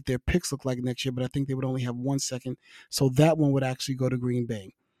looking at what their picks look like next year, but I think they would only have 1 second. So that one would actually go to Green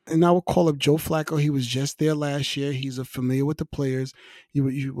Bay. And I would call up Joe Flacco. He was just there last year. He's familiar with the players.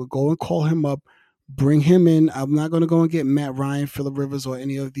 You would go and call him up. Bring him in. I'm not going to go and get Matt Ryan, Phillip Rivers, or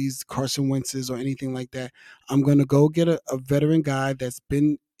any of these Carson Wentz's or anything like that. I'm going to go get a veteran guy that's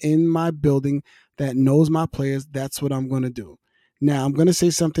been in my building, that knows my players. That's what I'm going to do. Now, I'm going to say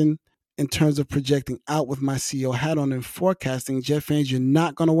something in terms of projecting out with my CEO hat on and forecasting. Jet fans, you're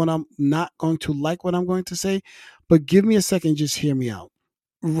not going to like what I'm going to say, but give me a second. Just hear me out.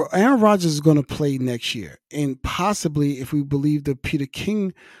 Aaron Rodgers is going to play next year, and possibly, if we believe the Peter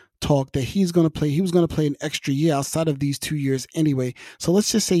King talk, that he was going to play an extra year outside of these 2 years anyway. So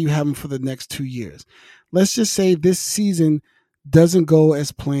let's just say you have him for the next 2 years. Let's just say this season doesn't go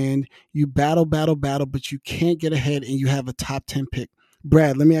as planned. You battle, but you can't get ahead and you have a top 10 pick.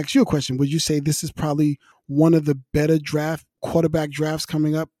 Brad, let me ask you a question. Would you say this is probably one of the better quarterback drafts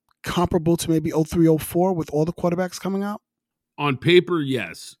coming up, comparable to maybe 03, 04 with all the quarterbacks coming out? On paper,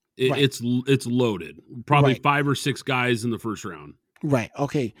 yes. Right. It's loaded. Probably Right. 5 or 6 guys in the first round. Right.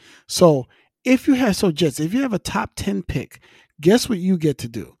 Okay. So Jets, if you have a top 10 pick, guess what you get to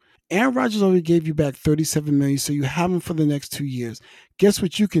do? Aaron Rodgers already gave you back $37 million, so you have him for the next 2 years. Guess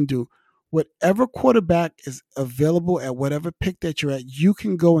what you can do? Whatever quarterback is available at whatever pick that you're at, you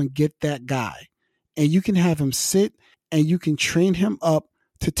can go and get that guy, and you can have him sit, and you can train him up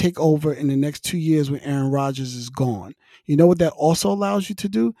to take over in the next 2 years when Aaron Rodgers is gone. You know what that also allows you to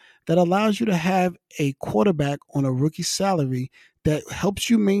do? That allows you to have a quarterback on a rookie salary that helps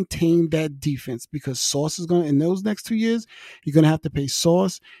you maintain that defense, because Sauce is going to, in those next 2 years, you're going to have to pay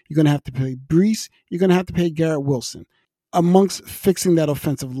Sauce, you're going to have to pay Brees, you're going to have to pay Garrett Wilson, amongst fixing that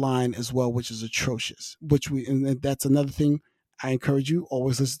offensive line as well, which is atrocious, and that's another thing. I encourage you,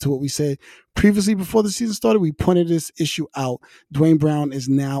 always listen to what we said previously before the season started. We pointed this issue out. Dwayne Brown is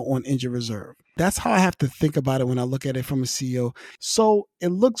now on injured reserve. That's how I have to think about it when I look at it from a CEO. So it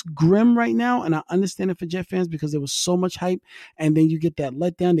looks grim right now, and I understand it for Jet fans because there was so much hype, and then you get that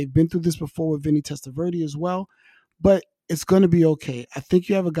letdown. They've been through this before with Vinny Testaverde as well, but it's going to be okay. I think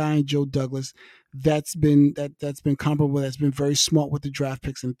you have a guy in Joe Douglas that's been comparable, that's been very smart with the draft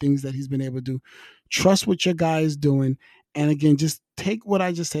picks and things that he's been able to do. Trust what your guy is doing. And again, just take what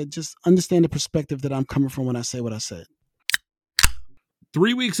I just said. Just understand the perspective that I'm coming from when I say what I said.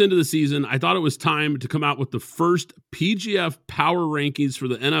 3 weeks into the season, I thought it was time to come out with the first PGF power rankings for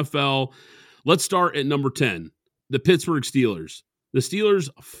the NFL. Let's start at number 10, the Pittsburgh Steelers. The Steelers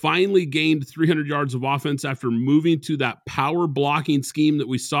finally gained 300 yards of offense after moving to that power blocking scheme that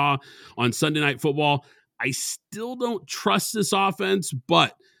we saw on Sunday Night Football. I still don't trust this offense,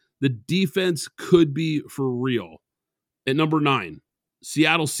 but the defense could be for real. At number 9,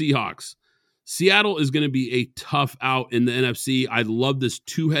 Seattle Seahawks. Seattle is going to be a tough out in the NFC. I love this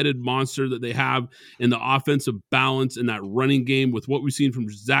two-headed monster that they have in the offensive balance in that running game with what we've seen from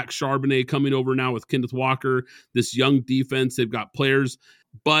Zach Charbonnet coming over now with Kenneth Walker, this young defense. They've got players,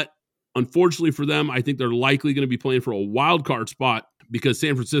 but unfortunately for them, I think they're likely going to be playing for a wild card spot because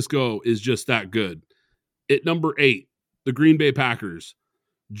San Francisco is just that good. At number 8, the Green Bay Packers.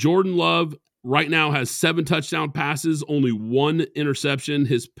 Jordan Love right now has 7 touchdown passes, only 1 interception.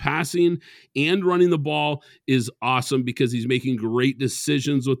 His passing and running the ball is awesome because he's making great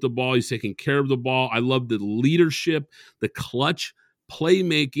decisions with the ball. He's taking care of the ball. I love the leadership, the clutch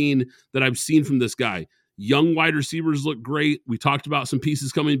playmaking that I've seen from this guy. Young wide receivers look great. We talked about some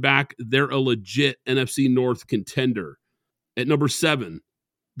pieces coming back. They're a legit NFC North contender. At number 7,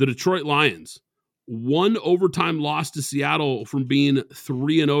 the Detroit Lions. 1 overtime loss to Seattle from being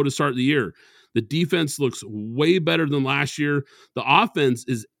 3-0 to start the year. The defense looks way better than last year. The offense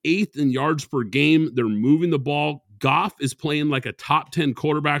is 8th in yards per game. They're moving the ball. Goff is playing like a top 10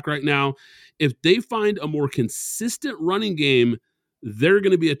 quarterback right now. If they find a more consistent running game, they're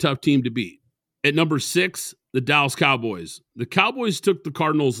going to be a tough team to beat. At number 6, the Dallas Cowboys. The Cowboys took the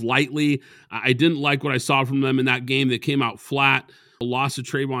Cardinals lightly. I didn't like what I saw from them in that game. They came out flat. The loss of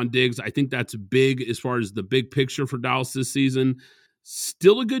Trayvon Diggs, I think that's big as far as the big picture for Dallas this season.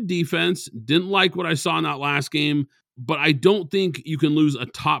 Still a good defense. Didn't like what I saw in that last game, but I don't think you can lose a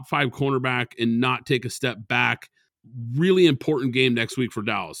top 5 cornerback and not take a step back. Really important game next week for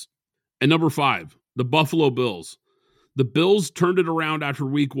Dallas. And number 5, the Buffalo Bills. The Bills turned it around after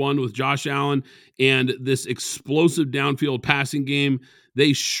week 1 with Josh Allen and this explosive downfield passing game.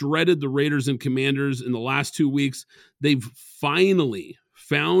 They shredded the Raiders and Commanders in the last 2 weeks. They've finally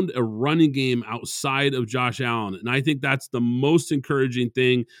found a running game outside of Josh Allen, and I think that's the most encouraging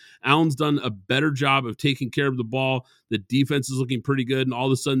thing. Allen's done a better job of taking care of the ball. The defense is looking pretty good, and all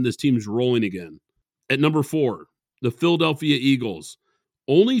of a sudden this team's rolling again. At number 4, the Philadelphia Eagles.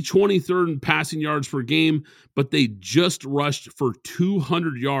 Only 23rd in passing yards per game, but they just rushed for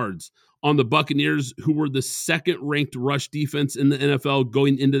 200 yards on the Buccaneers, who were the 2nd-ranked rush defense in the NFL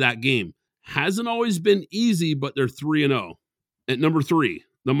going into that game. Hasn't always been easy, but they're 3-0. At number 3,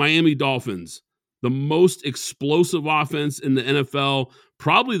 the Miami Dolphins. The most explosive offense in the NFL,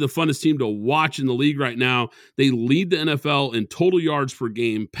 probably the funnest team to watch in the league right now. They lead the NFL in total yards per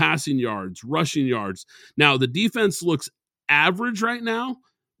game, passing yards, rushing yards. Now, the defense looks average right now,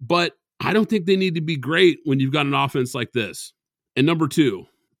 but I don't think they need to be great when you've got an offense like this. And number 2,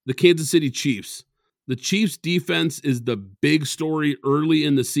 the Kansas City Chiefs. The Chiefs defense is the big story early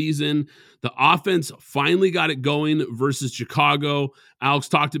in the season. The offense finally got it going versus Chicago. Alex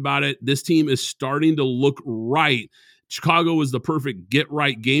talked about it. This team is starting to look right. Chicago was the perfect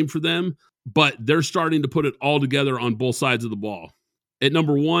get-right game for them, but they're starting to put it all together on both sides of the ball. At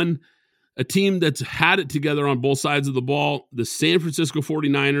number 1, a team that's had it together on both sides of the ball, the San Francisco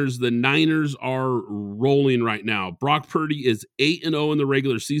 49ers. The Niners are rolling right now. Brock Purdy is 8-0 in the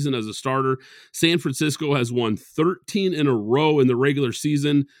regular season as a starter. San Francisco has won 13 in a row in the regular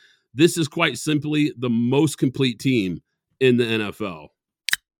season. This is quite simply the most complete team in the NFL.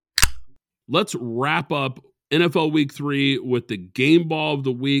 Let's wrap up NFL Week 3 with the game ball of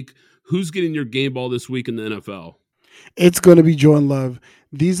the week. Who's getting your game ball this week in the NFL? It's going to be Jordan Love.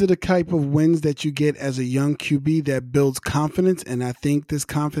 These are the type of wins that you get as a young QB that builds confidence, and I think this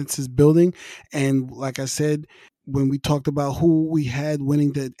confidence is building. And like I said, when we talked about who we had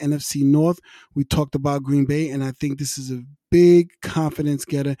winning the NFC North, we talked about Green Bay, and I think this is a big confidence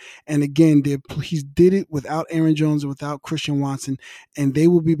getter. And again, he did it without Aaron Jones and without Christian Watson, and they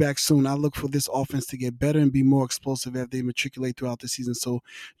will be back soon. I look for this offense to get better and be more explosive as they matriculate throughout the season. So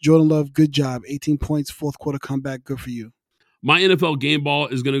Jordan Love, good job. 18 points, fourth quarter comeback. Good for you. My NFL game ball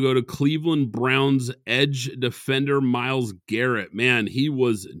is going to go to Cleveland Browns edge defender Myles Garrett. Man, he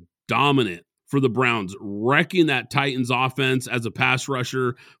was dominant for the Browns, wrecking that Titans offense as a pass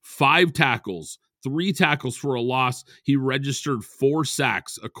rusher. 5 tackles, 3 tackles for a loss. He registered 4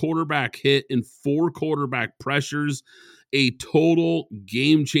 sacks, a quarterback hit, and 4 quarterback pressures. A total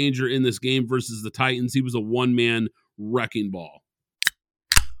game changer in this game versus the Titans. He was a one-man wrecking ball.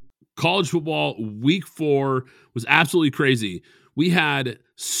 College football week 4 was absolutely crazy. We had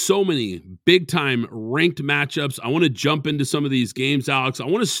so many big-time ranked matchups. I want to jump into some of these games, Alex. I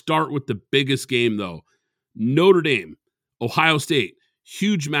want to start with the biggest game, though. Notre Dame, Ohio State.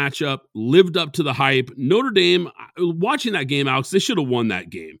 Huge matchup, lived up to the hype. Notre Dame, watching that game, Alex, they should have won that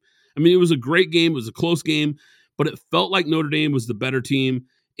game. I mean, it was a great game. It was a close game, but it felt like Notre Dame was the better team.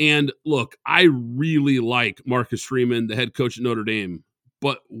 And look, I really like Marcus Freeman, the head coach at Notre Dame.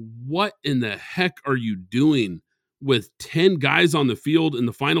 But what in the heck are you doing with 10 guys on the field in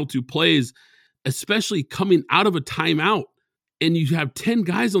the final 2 plays, especially coming out of a timeout? And you have 10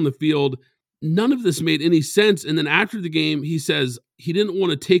 guys on the field. None of this made any sense. And then after the game, he says he didn't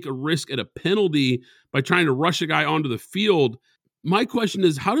want to take a risk at a penalty by trying to rush a guy onto the field. My question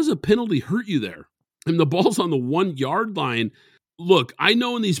is, how does a penalty hurt you there? And the ball's on the 1-yard line. Look, I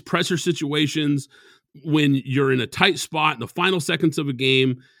know in these pressure situations, when you're in a tight spot in the final seconds of a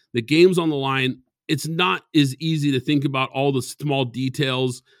game, the game's on the line, it's not as easy to think about all the small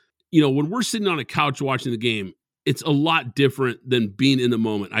details. You know, when we're sitting on a couch watching the game, it's a lot different than being in the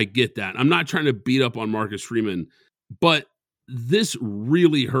moment. I get that. I'm not trying to beat up on Marcus Freeman, but this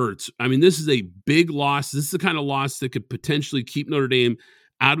really hurts. I mean, this is a big loss. This is the kind of loss that could potentially keep Notre Dame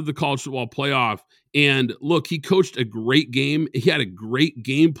out of the college football playoff. And look, he coached a great game. He had a great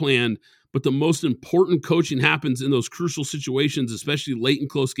game plan. But the most important coaching happens in those crucial situations, especially late in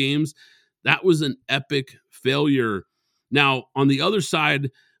close games. That was an epic failure. Now, on the other side,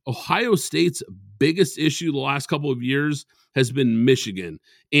 Ohio State's biggest issue the last couple of years has been Michigan.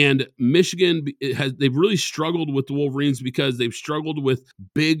 And Michigan they've really struggled with the Wolverines because they've struggled with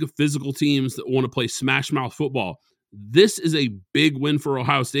big physical teams that want to play smash mouth football. This is a big win for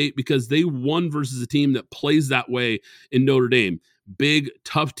Ohio State because they won versus a team that plays that way in Notre Dame. Big,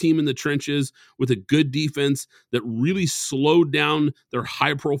 tough team in the trenches with a good defense that really slowed down their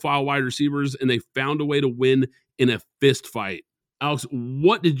high-profile wide receivers, and they found a way to win in a fist fight. Alex,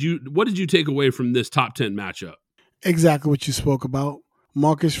 what did you take away from this top 10 matchup? Exactly what you spoke about.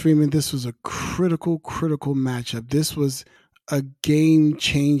 Marcus Freeman, this was a critical matchup. This was a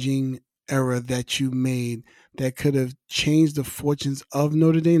game-changing error that you made that could have changed the fortunes of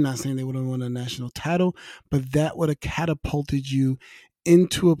Notre Dame. Not saying they would have won a national title, but that would have catapulted you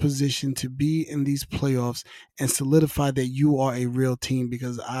into a position to be in these playoffs and solidify that you are a real team,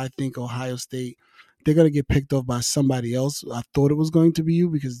 because I think Ohio State, they're going to get picked off by somebody else. I thought it was going to be you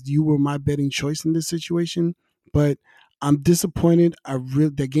because you were my betting choice in this situation, but I'm disappointed.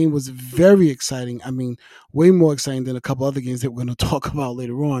 That game was very exciting. I mean, way more exciting than a couple other games that we're going to talk about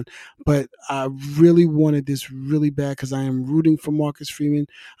later on. But I really wanted this really bad because I am rooting for Marcus Freeman.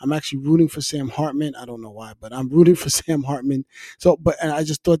 I'm actually rooting for Sam Hartman. I don't know why, but I'm rooting for Sam Hartman. And I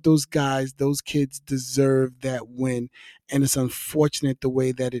just thought those kids deserved that win. And it's unfortunate the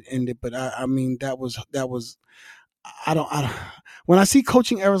way that it ended. But I mean, that was. I don't. When I see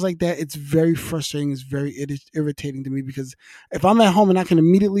coaching errors like that, it's very frustrating. It's very irritating to me because if I'm at home and I can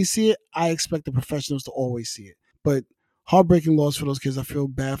immediately see it, I expect the professionals to always see it. But heartbreaking loss for those kids. I feel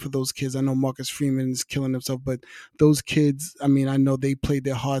bad for those kids. I know Marcus Freeman is killing himself, but those kids, I mean, I know they played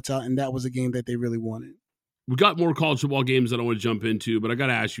their hearts out, and that was a game that they really wanted. We got more college football games that I want to jump into, but I got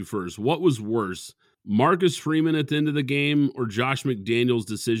to ask you first, what was worse, Marcus Freeman at the end of the game or Josh McDaniels'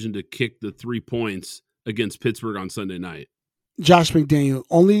 decision to kick the 3 points against Pittsburgh on Sunday night? Josh McDaniel.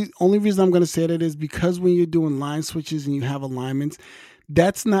 Only reason I'm going to say that is because when you're doing line switches and you have alignments,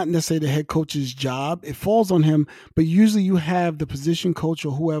 that's not necessarily the head coach's job. It falls on him, but usually you have the position coach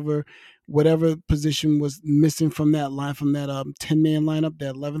or whoever, whatever position was missing from that line, from that 10-man lineup,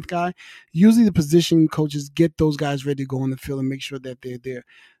 that 11th guy. Usually the position coaches get those guys ready to go on the field and make sure that they're there.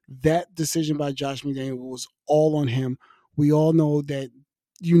 That decision by Josh McDaniel was all on him. We all know that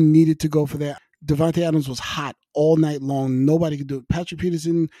you needed to go for that. Devontae Adams was hot all night long. Nobody could do it. Patrick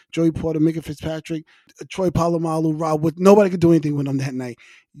Peterson, Joey Porter, Micah Fitzpatrick, Troy Polamalu, Rob Wood. Nobody could do anything with them that night.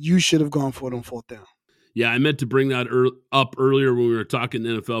 You should have gone for it on 4th down. Yeah, I meant to bring that up earlier when we were talking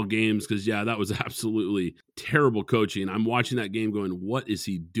NFL games because, yeah, that was absolutely terrible coaching. I'm watching that game going, what is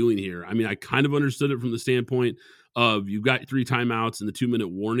he doing here? I mean, I kind of understood it from the standpoint of you've got 3 timeouts and the 2-minute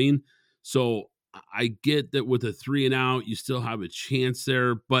warning. So I get that with a 3 and out, you still have a chance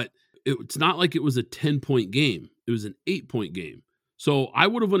there, but it's not like it was a 10-point game. It was an 8-point game. So I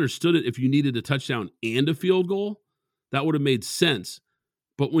would have understood it if you needed a touchdown and a field goal. That would have made sense.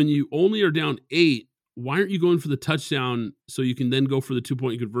 But when you only are down 8, why aren't you going for the touchdown so you can then go for the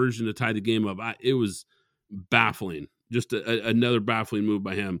 2-point conversion to tie the game up? It was baffling. Just another baffling move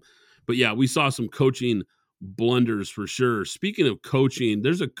by him. But yeah, we saw some coaching blunders for sure. Speaking of coaching,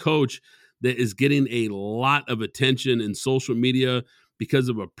 there's a coach that is getting a lot of attention in social media because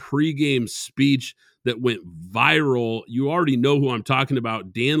of a pregame speech that went viral. You already know who I'm talking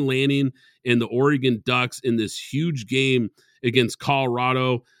about, Dan Lanning and the Oregon Ducks in this huge game against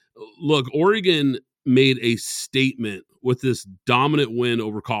Colorado. Look, Oregon made a statement with this dominant win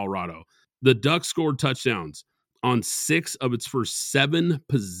over Colorado. The Ducks scored touchdowns on 6 of its first 7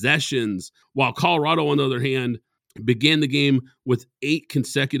 possessions, while Colorado, on the other hand, began the game with 8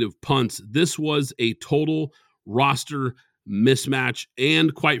 consecutive punts. This was a total roster mismatch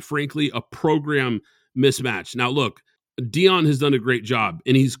and, quite frankly, a program mismatch. Now, look, Deion has done a great job,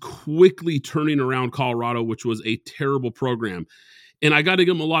 and he's quickly turning around Colorado, which was a terrible program. And I got to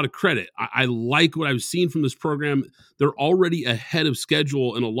give him a lot of credit. I like what I've seen from this program. They're already ahead of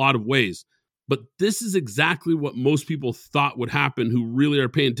schedule in a lot of ways. But this is exactly what most people thought would happen who really are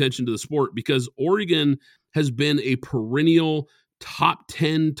paying attention to the sport, because Oregon has been a perennial top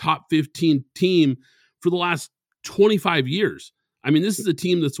 10, top 15 team for the last 25 years. I mean, this is a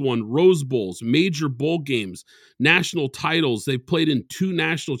team that's won Rose Bowls, major bowl games, national titles. They've played in 2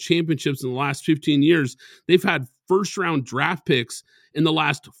 national championships in the last 15 years. They've had first-round draft picks in the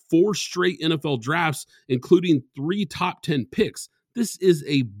last 4 straight NFL drafts, including 3 top 10 picks. This is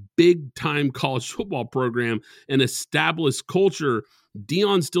a big-time college football program, an established culture.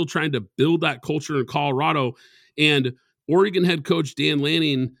 Deion's still trying to build that culture in Colorado. And Oregon head coach Dan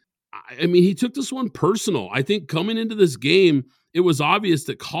Lanning, I mean, he took this one personal. I think coming into this game, it was obvious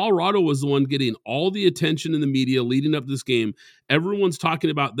that Colorado was the one getting all the attention in the media leading up to this game. Everyone's talking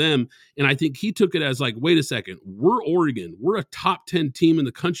about them. And I think he took it as like, wait a second, we're Oregon. We're a top 10 team in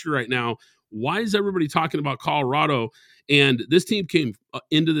the country right now. Why is everybody talking about Colorado? And this team came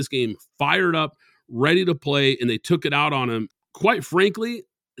into this game fired up, ready to play, and they took it out on him. Quite frankly,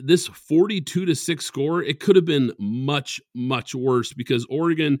 this 42-6 score, it could have been much, much worse because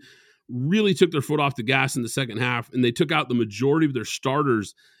Oregon really took their foot off the gas in the second half, and they took out the majority of their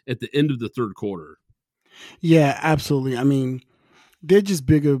starters at the end of the third quarter. Yeah, absolutely. I mean, they're just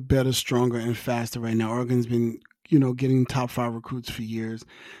bigger, better, stronger, and faster right now. Oregon's been, getting top 5 recruits for years.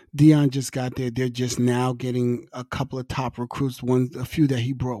 Deion just got there. They're just now getting a couple of top recruits, a few that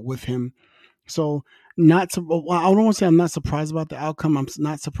he brought with him. So I don't want to say I'm not surprised about the outcome. I'm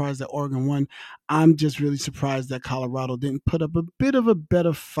not surprised that Oregon won. I'm just really surprised that Colorado didn't put up a bit of a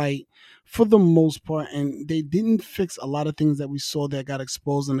better fight for the most part, and they didn't fix a lot of things that we saw that got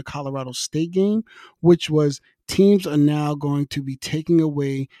exposed in the Colorado State game, which was teams are now going to be taking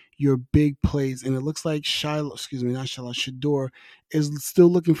away your big plays, and it looks like Shedeur is still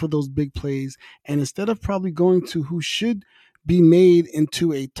looking for those big plays, and instead of probably going to who should be made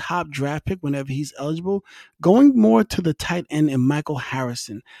into a top draft pick whenever he's eligible, going more to the tight end and Michael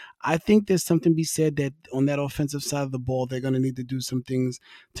Harrison. I think there's something to be said that on that offensive side of the ball, they're going to need to do some things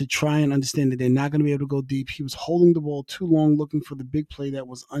to try and understand that they're not going to be able to go deep. He was holding the ball too long, looking for the big play that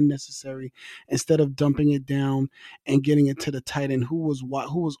was unnecessary instead of dumping it down and getting it to the tight end who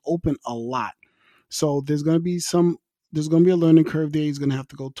was open a lot. So there's going to be a learning curve there. He's going to have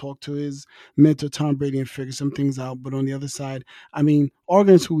to go talk to his mentor, Tom Brady, and figure some things out. But on the other side, I mean,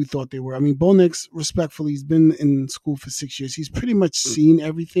 Oregon is who we thought they were. I mean, Bo Nix, respectfully, he's been in school for 6 years. He's pretty much seen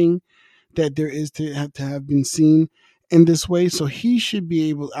everything that there is to have been seen in this way. So he should be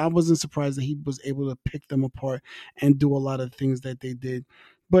able – I wasn't surprised that he was able to pick them apart and do a lot of things that they did.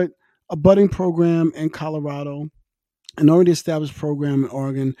 But a budding program in Colorado – an already established program in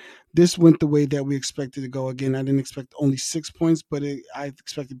Oregon, this went the way that we expected to go. Again, I didn't expect only 6 points, but I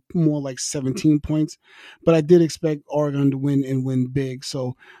expected more like 17 points. But I did expect Oregon to win and win big.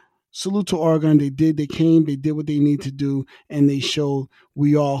 So salute to Oregon. They came, they did what they need to do, and they showed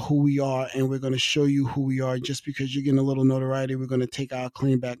we are who we are, and we're going to show you who we are. Just because you're getting a little notoriety, we're going to take our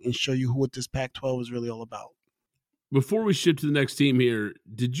claim back and show you what this Pac-12 is really all about. Before we shift to the next team here,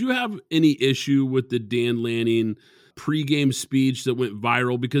 did you have any issue with the Dan Lanning pregame speech that went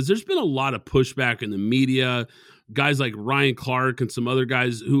viral? Because there's been a lot of pushback in the media, guys like Ryan Clark and some other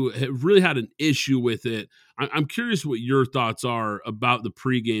guys who have really had an issue with it. I'm curious what your thoughts are about the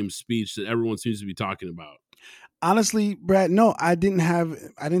pregame speech that everyone seems to be talking about. Honestly, Brad, no, I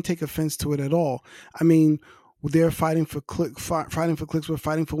didn't take offense to it at all. I mean, they're fighting for clicks, we're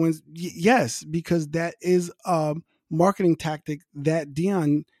fighting for wins. Yes, because that is a marketing tactic that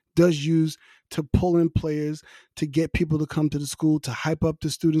Deion does use to pull in players, to get people to come to the school, to hype up the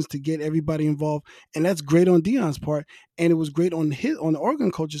students, to get everybody involved. And that's great on Deion's part. And it was great on the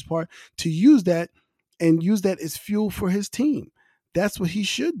Oregon coach's part to use that as fuel for his team. That's what he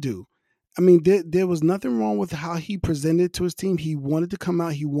should do. I mean, there was nothing wrong with how he presented to his team. He wanted to come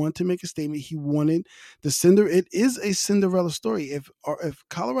out. He wanted to make a statement. He wanted it is a Cinderella story. If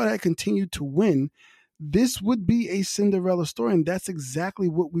Colorado had continued to win, this would be a Cinderella story, and that's exactly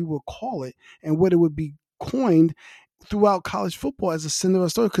what we will call it and what it would be coined throughout college football as a Cinderella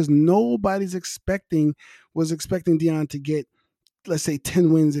story, because nobody's was expecting Deion to get, let's say,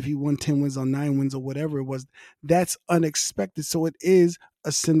 10 wins if he won 10 wins on 9 wins or whatever it was. That's unexpected. So it is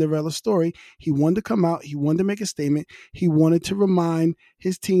a Cinderella story. He wanted to come out. He wanted to make a statement. He wanted to remind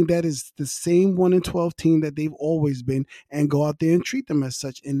his team that is the same 1-12 team that they've always been, and go out there and treat them as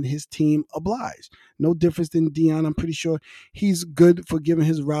such. And his team obliged. No difference than Deion. I'm pretty sure he's good for giving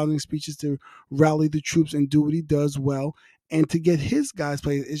his rallying speeches to rally the troops and do what he does well, and to get his guys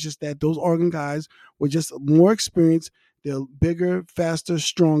played. It's just that those Oregon guys were just more experienced. They're bigger, faster,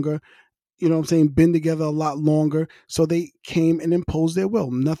 stronger. You know what I'm saying? Been together a lot longer. So they came and imposed their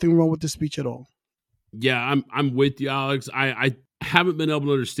will. Nothing wrong with the speech at all. Yeah, I'm with you, Alex. I haven't been able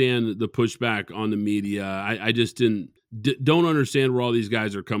to understand the pushback on the media. I just don't understand where all these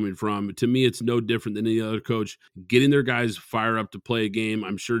guys are coming from. To me, it's no different than any other coach getting their guys fired up to play a game.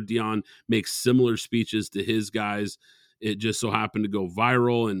 I'm sure Deion makes similar speeches to his guys. It just so happened to go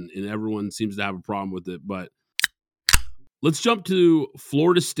viral, and everyone seems to have a problem with it. But let's jump to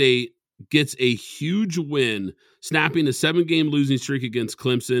Florida State. Gets a huge win, snapping a 7-game losing streak against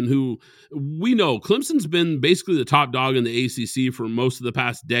Clemson, who we know Clemson's been basically the top dog in the ACC for most of the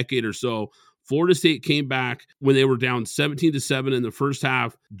past decade or so. Florida State came back when they were down 17-7 in the first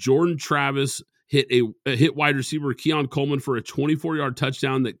half. Jordan Travis hit wide receiver Keon Coleman for a 24-yard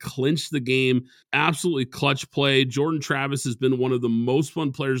touchdown that clinched the game. Absolutely clutch play. Jordan Travis has been one of the most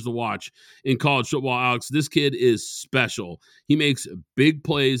fun players to watch in college football, Alex. This kid is special. He makes big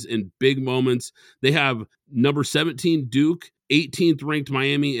plays in big moments. They have number 17 Duke, 18th ranked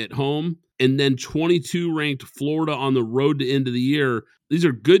Miami at home, and then 22 ranked Florida on the road to end of the year. These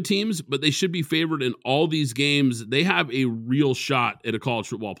are good teams, but they should be favored in all these games. They have a real shot at a college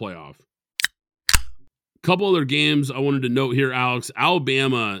football playoff. Couple other games I wanted to note here, Alex.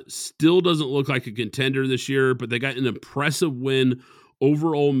 Alabama still doesn't look like a contender this year, but they got an impressive win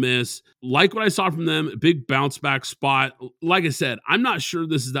over Ole Miss. Like what I saw from them, a big bounce back spot. Like I said, I'm not sure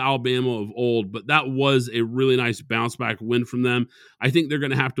this is the Alabama of old, but that was a really nice bounce back win from them. I think they're going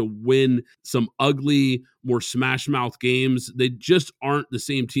to have to win some ugly, more smash mouth games. They just aren't the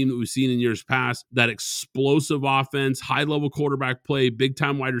same team that we've seen in years past. That explosive offense, high level quarterback play, big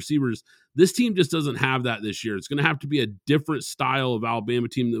time wide receivers. This team just doesn't have that this year. It's going to have to be a different style of Alabama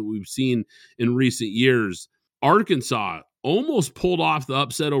team that we've seen in recent years. Arkansas almost pulled off the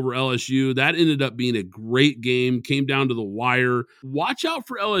upset over LSU. That ended up being a great game, came down to the wire. Watch out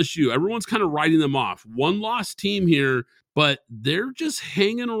for LSU. Everyone's kind of writing them off. One-loss team here, but they're just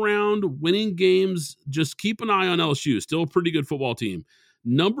hanging around, winning games. Just keep an eye on LSU. Still a pretty good football team.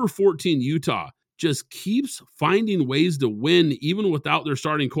 Number 14, Utah, just keeps finding ways to win, even without their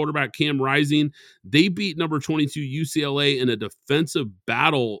starting quarterback, Cam Rising. They beat number 22, UCLA, in a defensive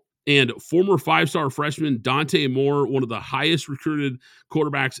battle. And former five-star freshman Dante Moore, one of the highest recruited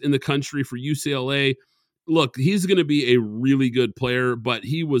quarterbacks in the country for UCLA. Look, he's going to be a really good player, but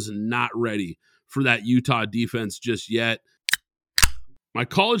he was not ready for that Utah defense just yet. My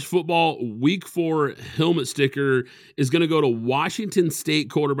college football week 4 helmet sticker is going to go to Washington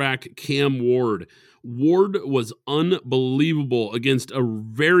State quarterback Cam Ward. Ward was unbelievable against a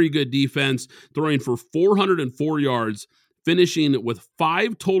very good defense, throwing for 404 yards, finishing with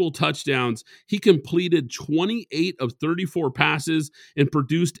 5 total touchdowns. He completed 28 of 34 passes and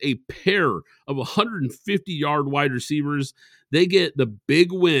produced a pair of 150-yard wide receivers. They get the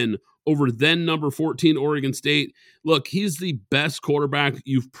big win over then number 14 Oregon State. Look, he's the best quarterback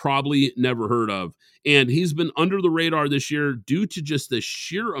you've probably never heard of. And he's been under the radar this year due to just the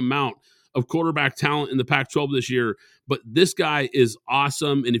sheer amount of quarterback talent in the Pac-12 this year. But this guy is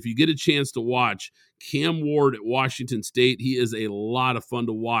awesome. And if you get a chance to watch Cam Ward at Washington State, he is a lot of fun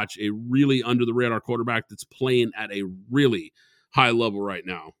to watch. A really under the radar quarterback that's playing at a really high level right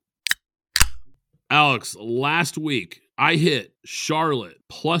now. Alex, last week I hit Charlotte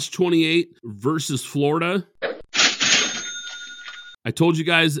plus 28 versus Florida. I told you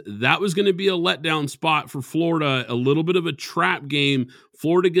guys that was going to be a letdown spot for Florida, a little bit of a trap game.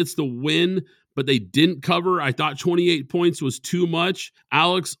 Florida gets the win, but they didn't cover. I thought 28 points was too much.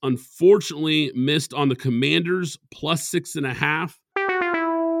 Alex, unfortunately, missed on the Commanders plus 6.5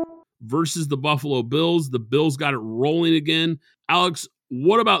 versus the Buffalo Bills. The Bills got it rolling again. Alex,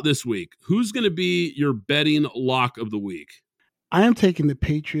 what about this week? Who's going to be your betting lock of the week? I am taking the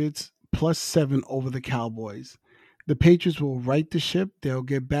Patriots plus 7 over the Cowboys. The Patriots will right the ship. They'll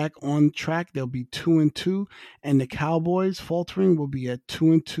get back on track. They'll be 2-2, and the Cowboys, faltering, will be at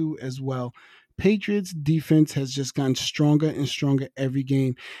 2-2 as well. Patriots defense has just gotten stronger and stronger every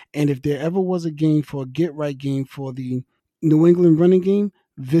game. And if there ever was a game for a get-right game for the New England running game,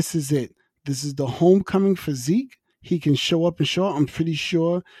 this is it. This is the homecoming for Zeke. He can show up and show out. I'm pretty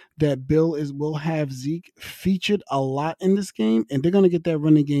sure that Bill will have Zeke featured a lot in this game, and they're going to get that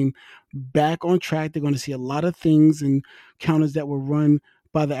running game back on track. They're going to see a lot of things and counters that were run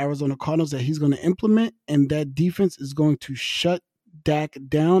by the Arizona Cardinals that he's going to implement, and that defense is going to shut Dak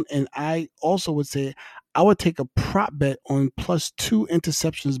down. And I also would say I would take a prop bet on plus 2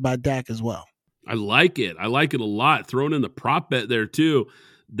 interceptions by Dak as well. I like it. I like it a lot. Throwing in the prop bet there too.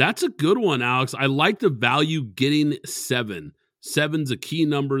 That's a good one, Alex. I like the value getting 7. 7's a key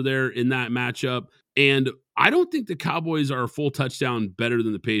number there in that matchup. And I don't think the Cowboys are a full touchdown better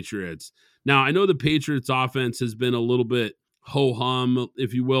than the Patriots. Now, I know the Patriots offense has been a little bit ho-hum,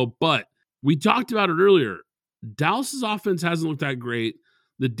 if you will, but we talked about it earlier. Dallas's offense hasn't looked that great.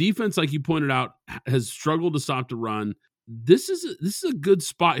 The defense, like you pointed out, has struggled to stop the run. This is a good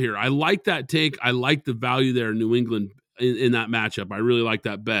spot here. I like that take. I like the value there in New England in that matchup. I really like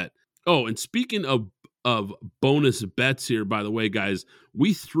that bet. Oh, and speaking of bonus bets here, by the way, guys,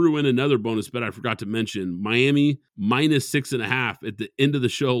 we threw in another bonus bet I forgot to mention. Miami minus 6.5 at the end of the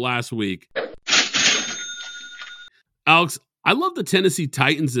show last week. Alex, I love the Tennessee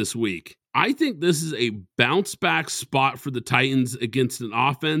Titans this week. I think this is a bounce back spot for the Titans against an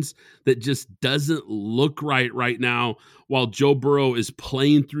offense that just doesn't look right now while Joe Burrow is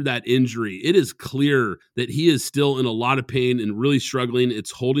playing through that injury. It is clear that he is still in a lot of pain and really struggling.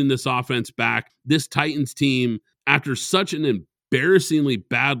 It's holding this offense back. This Titans team, after such an embarrassingly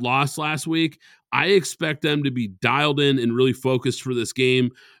bad loss last week, I expect them to be dialed in and really focused for this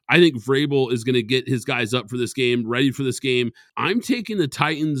game. I think Vrabel is going to get his guys up for this game, ready for this game. I'm taking the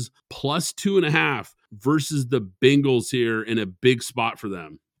Titans plus 2.5 versus the Bengals here in a big spot for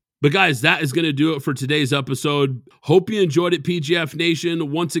them. But guys, that is going to do it for today's episode. Hope you enjoyed it, PGF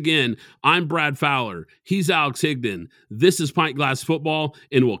Nation. Once again, I'm Brad Fowler. He's Alex Higdon. This is Pint Glass Football,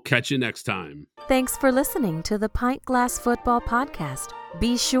 and we'll catch you next time. Thanks for listening to the Pint Glass Football Podcast.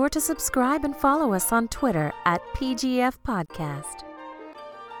 Be sure to subscribe and follow us on Twitter at PGF Podcast.